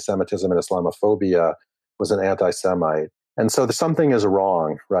 about anti-Semitism and Islamophobia, was an anti-Semite. And so something is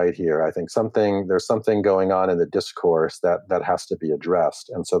wrong right here. I think there's something going on in the discourse that has to be addressed.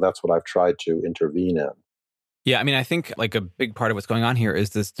 And so that's what I've tried to intervene in. Yeah, I mean, I think like a big part of what's going on here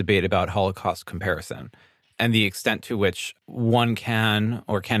is this debate about Holocaust comparison and the extent to which one can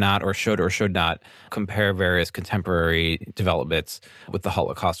or cannot or should not compare various contemporary developments with the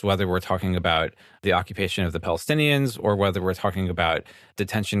Holocaust, whether we're talking about the occupation of the Palestinians or whether we're talking about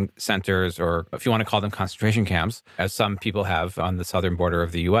detention centers or, if you want to call them, concentration camps, as some people have on the southern border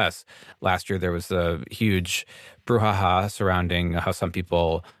of the U.S. Last year, there was a huge brouhaha surrounding how some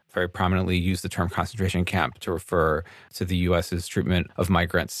people very prominently use the term concentration camp to refer to the U.S.'s treatment of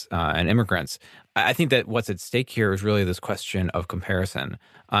migrants and immigrants. I think that what's at stake here is really this question of comparison.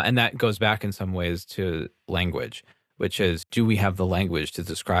 And that goes back in some ways to language, which is, do we have the language to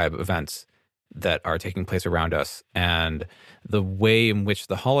describe events that are taking place around us? And the way in which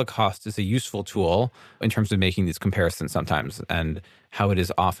the Holocaust is a useful tool in terms of making these comparisons sometimes, and how it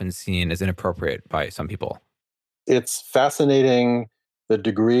is often seen as inappropriate by some people. It's fascinating the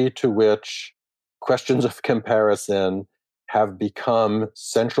degree to which questions of comparison have become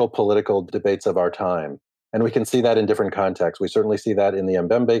central political debates of our time. And we can see that in different contexts. We certainly see that in the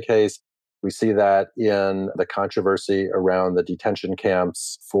Mbembe case. We see that in the controversy around the detention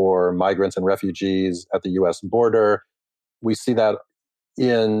camps for migrants and refugees at the US border. We see that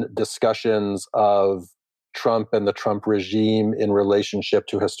in discussions of Trump and the Trump regime in relationship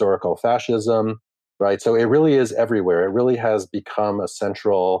to historical fascism, right? So it really is everywhere. It really has become a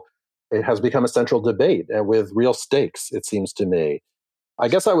central debate, and with real stakes, it seems to me. I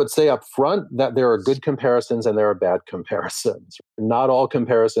guess I would say up front that there are good comparisons and there are bad comparisons. Not all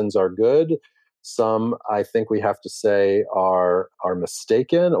comparisons are good. Some, I think we have to say, are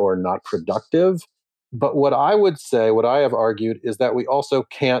mistaken or not productive. But what I would say, what I have argued, is that we also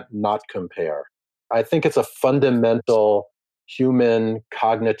can't not compare. I think it's a fundamental human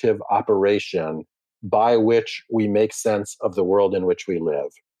cognitive operation by which we make sense of the world in which we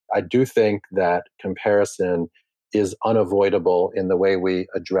live. I do think that comparison is unavoidable in the way we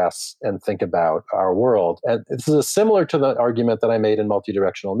address and think about our world. And this is similar to the argument that I made in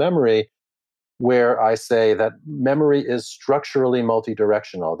multidirectional memory, where I say that memory is structurally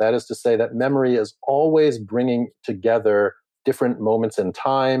multidirectional. That is to say that memory is always bringing together different moments in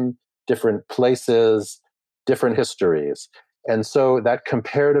time, different places, different histories. And so that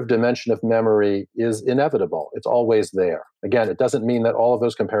comparative dimension of memory is inevitable. It's always there. Again, it doesn't mean that all of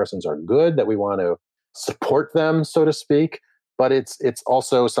those comparisons are good, that we want to support them, so to speak, but it's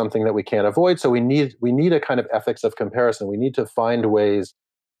also something that we can't avoid. So we need a kind of ethics of comparison. We need to find ways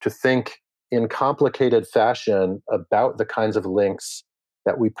to think in complicated fashion about the kinds of links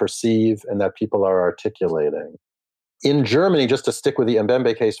that we perceive and that people are articulating. In Germany, just to stick with the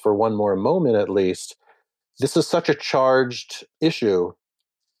Mbembe case for one more moment at least, this is such a charged issue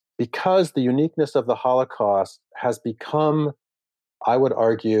because the uniqueness of the Holocaust has become, I would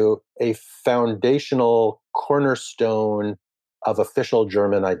argue, a foundational cornerstone of official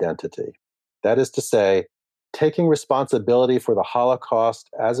German identity. That is to say, taking responsibility for the Holocaust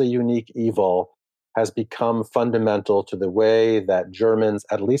as a unique evil has become fundamental to the way that Germans,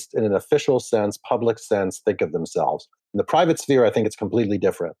 at least in an official sense, public sense, think of themselves. In the private sphere, I think it's completely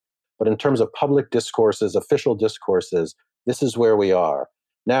different. But in terms of public discourses, official discourses, this is where we are.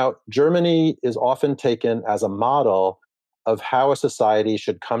 Now, Germany is often taken as a model of how a society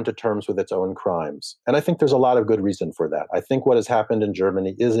should come to terms with its own crimes. And I think there's a lot of good reason for that. I think what has happened in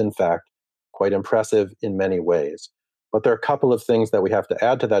Germany is, in fact, quite impressive in many ways. But there are a couple of things that we have to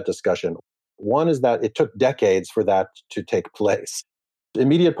add to that discussion. One is that it took decades for that to take place.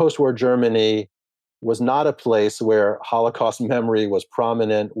 Immediate post-war Germany was not a place where Holocaust memory was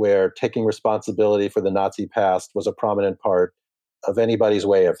prominent, where taking responsibility for the Nazi past was a prominent part of anybody's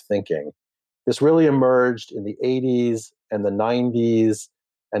way of thinking. This really emerged in the 80s and the 90s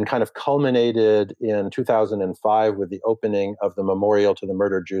and kind of culminated in 2005 with the opening of the Memorial to the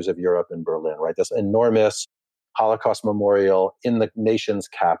Murdered Jews of Europe in Berlin, right? This enormous Holocaust memorial in the nation's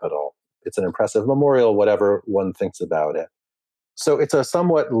capital. It's an impressive memorial, whatever one thinks about it. So it's a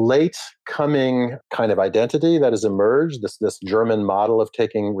somewhat late coming kind of identity that has emerged, this German model of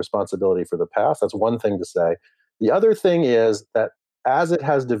taking responsibility for the past. That's one thing to say. The other thing is that as it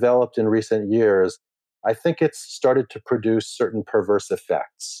has developed in recent years, I think it's started to produce certain perverse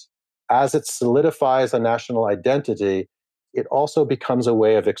effects. As it solidifies a national identity, it also becomes a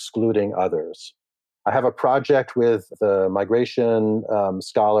way of excluding others. I have a project with the migration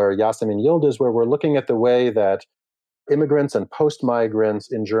scholar Yasemin Yildiz where we're looking at the way that immigrants and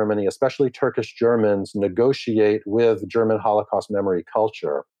post-migrants in Germany, especially Turkish Germans, negotiate with German Holocaust memory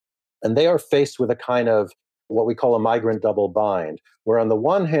culture. And they are faced with a kind of what we call a migrant double bind, where on the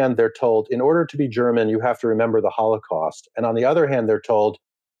one hand, they're told, in order to be German, you have to remember the Holocaust. And on the other hand, they're told,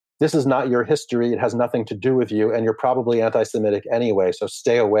 this is not your history. It has nothing to do with you. And you're probably anti-Semitic anyway. So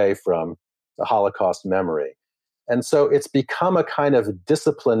stay away from the Holocaust memory. And so it's become a kind of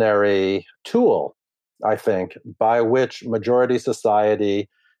disciplinary tool, I think, by which majority society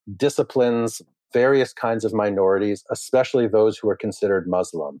disciplines various kinds of minorities, especially those who are considered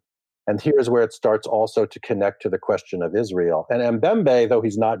Muslim. And here's where it starts also to connect to the question of Israel. And Mbembe, though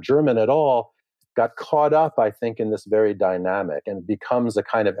he's not German at all, got caught up, I think, in this very dynamic and becomes a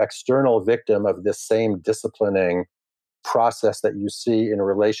kind of external victim of this same disciplining process that you see in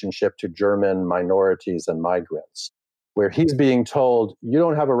relationship to German minorities and migrants, where he's being told, you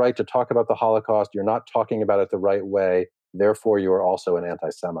don't have a right to talk about the Holocaust, you're not talking about it the right way, therefore you are also an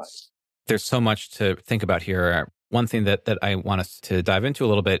anti-Semite. There's so much to think about here. One thing that I want us to dive into a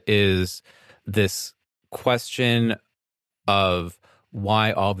little bit is this question of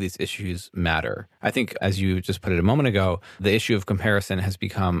why all of these issues matter. I think, as you just put it a moment ago, the issue of comparison has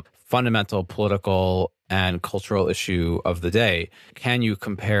become fundamental political and cultural issue of the day. Can you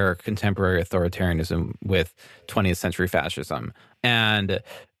compare contemporary authoritarianism with 20th century fascism? And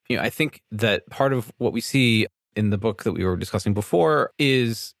I think that part of what we see in the book that we were discussing before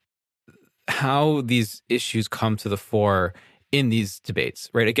is how these issues come to the fore in these debates,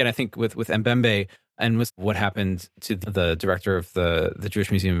 right? Again, I think with Mbembe and with what happened to the director of the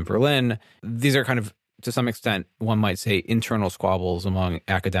Jewish Museum in Berlin, these are kind of, to some extent, one might say, internal squabbles among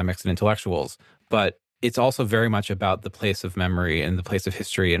academics and intellectuals. But it's also very much about the place of memory and the place of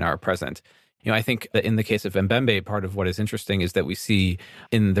history in our present. I think that in the case of Mbembe, part of what is interesting is that we see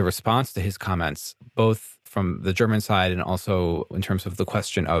in the response to his comments, both from the German side and also in terms of the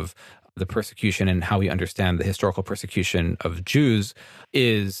question of the persecution and how we understand the historical persecution of Jews,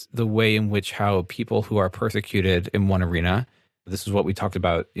 is the way in which how people who are persecuted in one arena, this is what we talked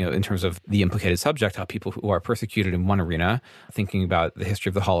about, in terms of the implicated subject, how people who are persecuted in one arena, thinking about the history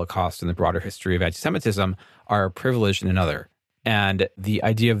of the Holocaust and the broader history of anti-Semitism, are privileged in another. And the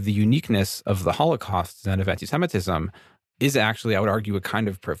idea of the uniqueness of the Holocaust and of anti-Semitism is actually, I would argue, a kind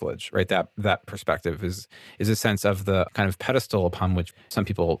of privilege, right? That perspective is a sense of the kind of pedestal upon which some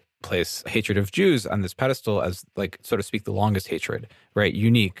people place hatred of Jews on this pedestal as, like, so to speak, the longest hatred, right?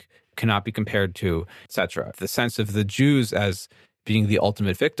 Unique, cannot be compared to, etc. The sense of the Jews as being the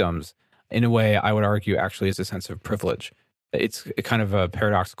ultimate victims, in a way, I would argue, actually is a sense of privilege. It's a kind of a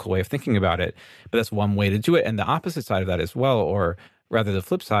paradoxical way of thinking about it, but that's one way to do it. And the opposite side of that as well, or rather the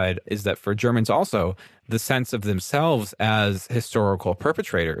flip side, is that for Germans also, the sense of themselves as historical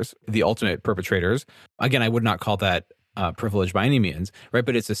perpetrators, the ultimate perpetrators, again, I would not call that privilege by any means, right?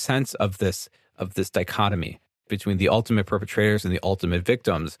 But it's a sense of this dichotomy between the ultimate perpetrators and the ultimate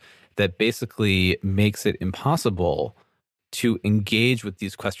victims that basically makes it impossible to engage with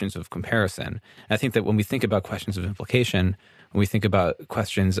these questions of comparison. And I think that when we think about questions of implication, when we think about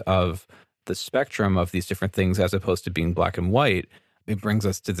questions of the spectrum of these different things as opposed to being black and white, it brings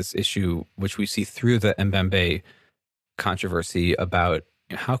us to this issue, which we see through the Mbembe controversy about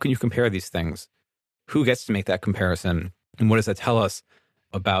how can you compare these things? Who gets to make that comparison? And what does that tell us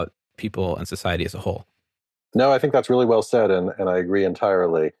about people and society as a whole? No, I think that's really well said, and I agree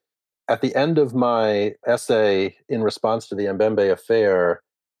entirely. At the end of my essay in response to the Mbembe affair,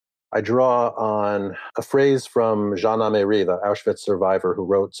 I draw on a phrase from Jean Améry, the Auschwitz survivor who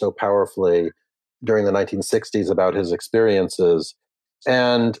wrote so powerfully during the 1960s about his experiences.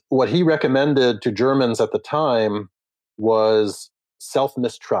 And what he recommended to Germans at the time was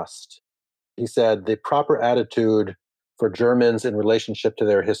self-mistrust. He said the proper attitude for Germans in relationship to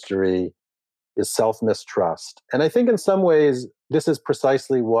their history is self-mistrust. And I think in some ways, this is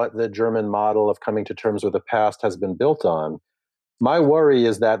precisely what the German model of coming to terms with the past has been built on. My worry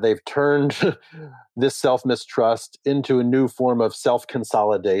is that they've turned this self-mistrust into a new form of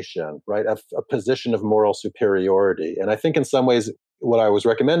self-consolidation, right? A position of moral superiority. And I think in some ways, what I was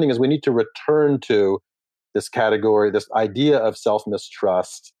recommending is we need to return to this category, this idea of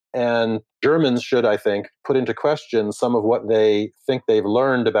self-mistrust. And Germans should, I think, put into question some of what they think they've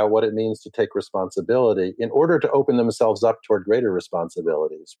learned about what it means to take responsibility in order to open themselves up toward greater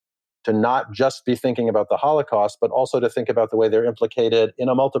responsibilities, to not just be thinking about the Holocaust, but also to think about the way they're implicated in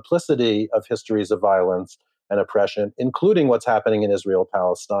a multiplicity of histories of violence and oppression, including what's happening in Israel,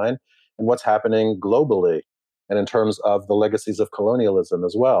 Palestine, and what's happening globally, and in terms of the legacies of colonialism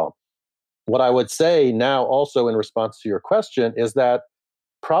as well. What I would say now, also in response to your question, is that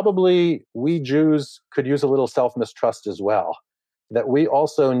probably we Jews could use a little self-mistrust as well, that we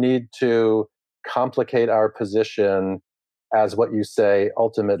also need to complicate our position as what you say,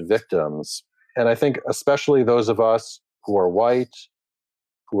 ultimate victims. And I think especially those of us who are white,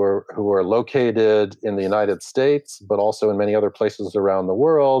 who are located in the United States, but also in many other places around the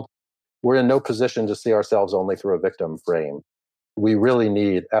world, we're in no position to see ourselves only through a victim frame. We really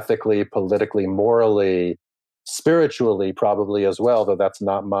need ethically, politically, morally, spiritually, probably as well, though that's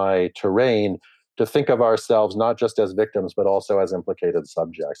not my terrain, to think of ourselves not just as victims, but also as implicated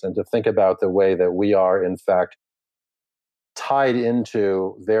subjects, and to think about the way that we are, in fact, tied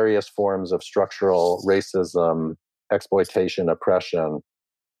into various forms of structural racism, exploitation, oppression,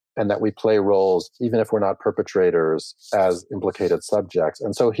 and that we play roles, even if we're not perpetrators, as implicated subjects.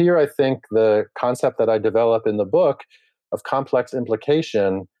 And so here I think the concept that I develop in the book of complex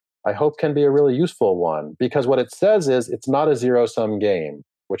implication, I hope can be a really useful one, because what it says is it's not a zero-sum game,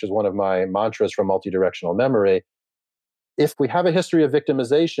 which is one of my mantras from multidirectional memory. If we have a history of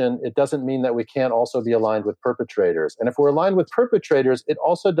victimization, it doesn't mean that we can't also be aligned with perpetrators. And if we're aligned with perpetrators, it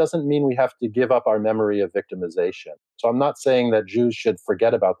also doesn't mean we have to give up our memory of victimization. So I'm not saying that Jews should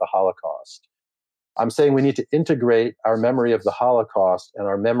forget about the Holocaust. I'm saying we need to integrate our memory of the Holocaust and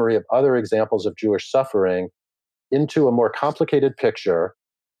our memory of other examples of Jewish suffering into a more complicated picture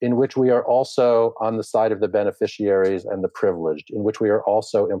in which we are also on the side of the beneficiaries and the privileged, in which we are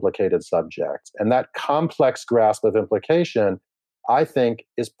also implicated subjects. And that complex grasp of implication, I think,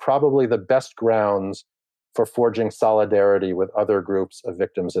 is probably the best grounds for forging solidarity with other groups of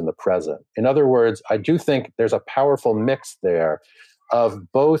victims in the present. In other words, I do think there's a powerful mix there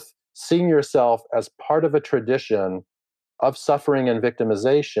of both seeing yourself as part of a tradition of suffering and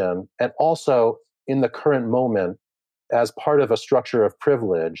victimization, and also in the current moment as part of a structure of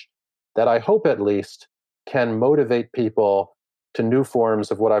privilege that I hope at least can motivate people to new forms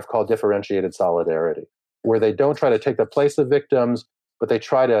of what I've called differentiated solidarity, where they don't try to take the place of victims, but they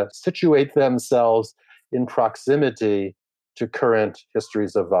try to situate themselves in proximity to current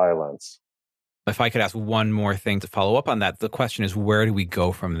histories of violence. If I could ask one more thing to follow up on that, the question is, where do we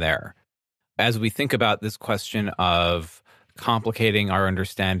go from there? As we think about this question of complicating our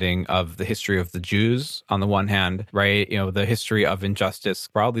understanding of the history of the Jews on the one hand, right? The history of injustice,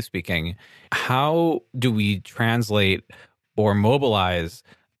 broadly speaking, how do we translate or mobilize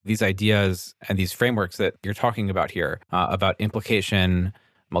these ideas and these frameworks that you're talking about here, about implication,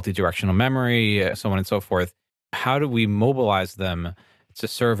 multidirectional memory, so on and so forth? How do we mobilize them to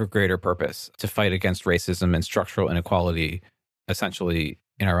serve a greater purpose, to fight against racism and structural inequality, essentially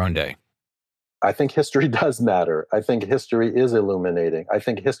in our own day? I think history does matter. I think history is illuminating. I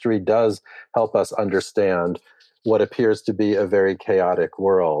think history does help us understand what appears to be a very chaotic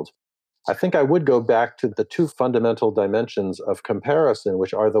world. I think I would go back to the two fundamental dimensions of comparison,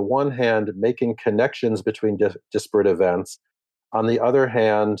 which are the one hand, making connections between disparate events, on the other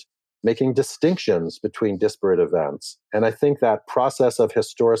hand, making distinctions between disparate events. And I think that process of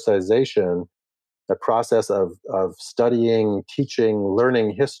historicization, the process of studying, teaching,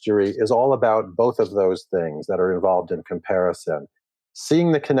 learning history is all about both of those things that are involved in comparison.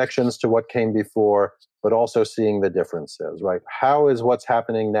 Seeing the connections to what came before, but also seeing the differences, right? How is what's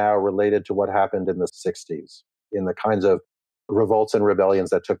happening now related to what happened in the 60s, in the kinds of revolts and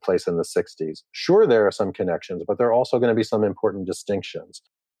rebellions that took place in the 60s? Sure, there are some connections, but there are also going to be some important distinctions.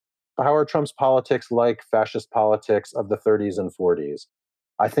 How are Trump's politics like fascist politics of the 30s and 40s?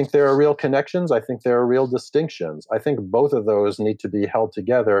 I think there are real connections. I think there are real distinctions. I think both of those need to be held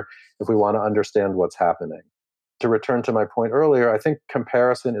together if we want to understand what's happening. To return to my point earlier, I think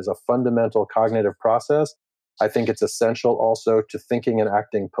comparison is a fundamental cognitive process. I think it's essential also to thinking and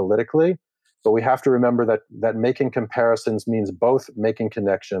acting politically. But we have to remember that making comparisons means both making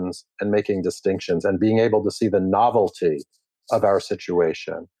connections and making distinctions and being able to see the novelty of our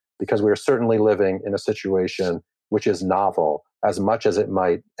situation, because we are certainly living in a situation which is novel as much as it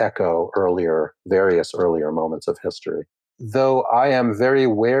might echo various earlier moments of history. Though I am very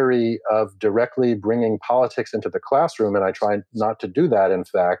wary of directly bringing politics into the classroom, and I try not to do that, in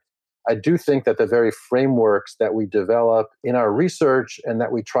fact, I do think that the very frameworks that we develop in our research and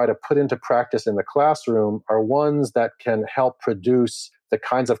that we try to put into practice in the classroom are ones that can help produce the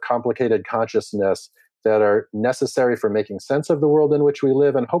kinds of complicated consciousness that are necessary for making sense of the world in which we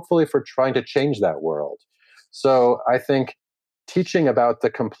live and hopefully for trying to change that world. So I think teaching about the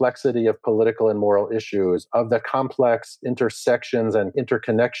complexity of political and moral issues, of the complex intersections and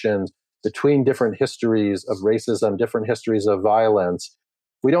interconnections between different histories of racism, different histories of violence,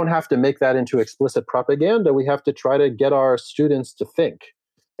 we don't have to make that into explicit propaganda. We have to try to get our students to think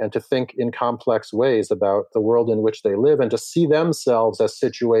and to think in complex ways about the world in which they live and to see themselves as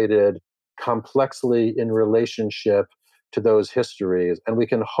situated complexly in relationship to those histories. And we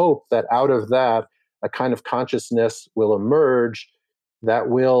can hope that out of that, a kind of consciousness will emerge that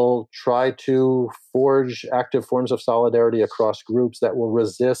will try to forge active forms of solidarity across groups that will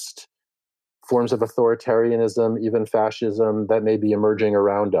resist forms of authoritarianism, even fascism, that may be emerging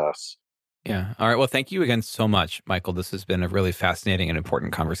around us. Yeah. All right. Well, thank you again so much, Michael. This has been a really fascinating and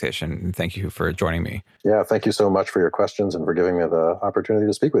important conversation. And thank you for joining me. Yeah, thank you so much for your questions and for giving me the opportunity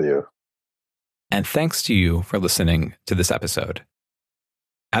to speak with you. And thanks to you for listening to this episode.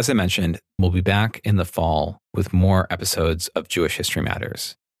 As I mentioned, we'll be back in the fall with more episodes of Jewish History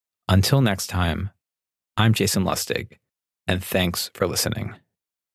Matters. Until next time, I'm Jason Lustig, and thanks for listening.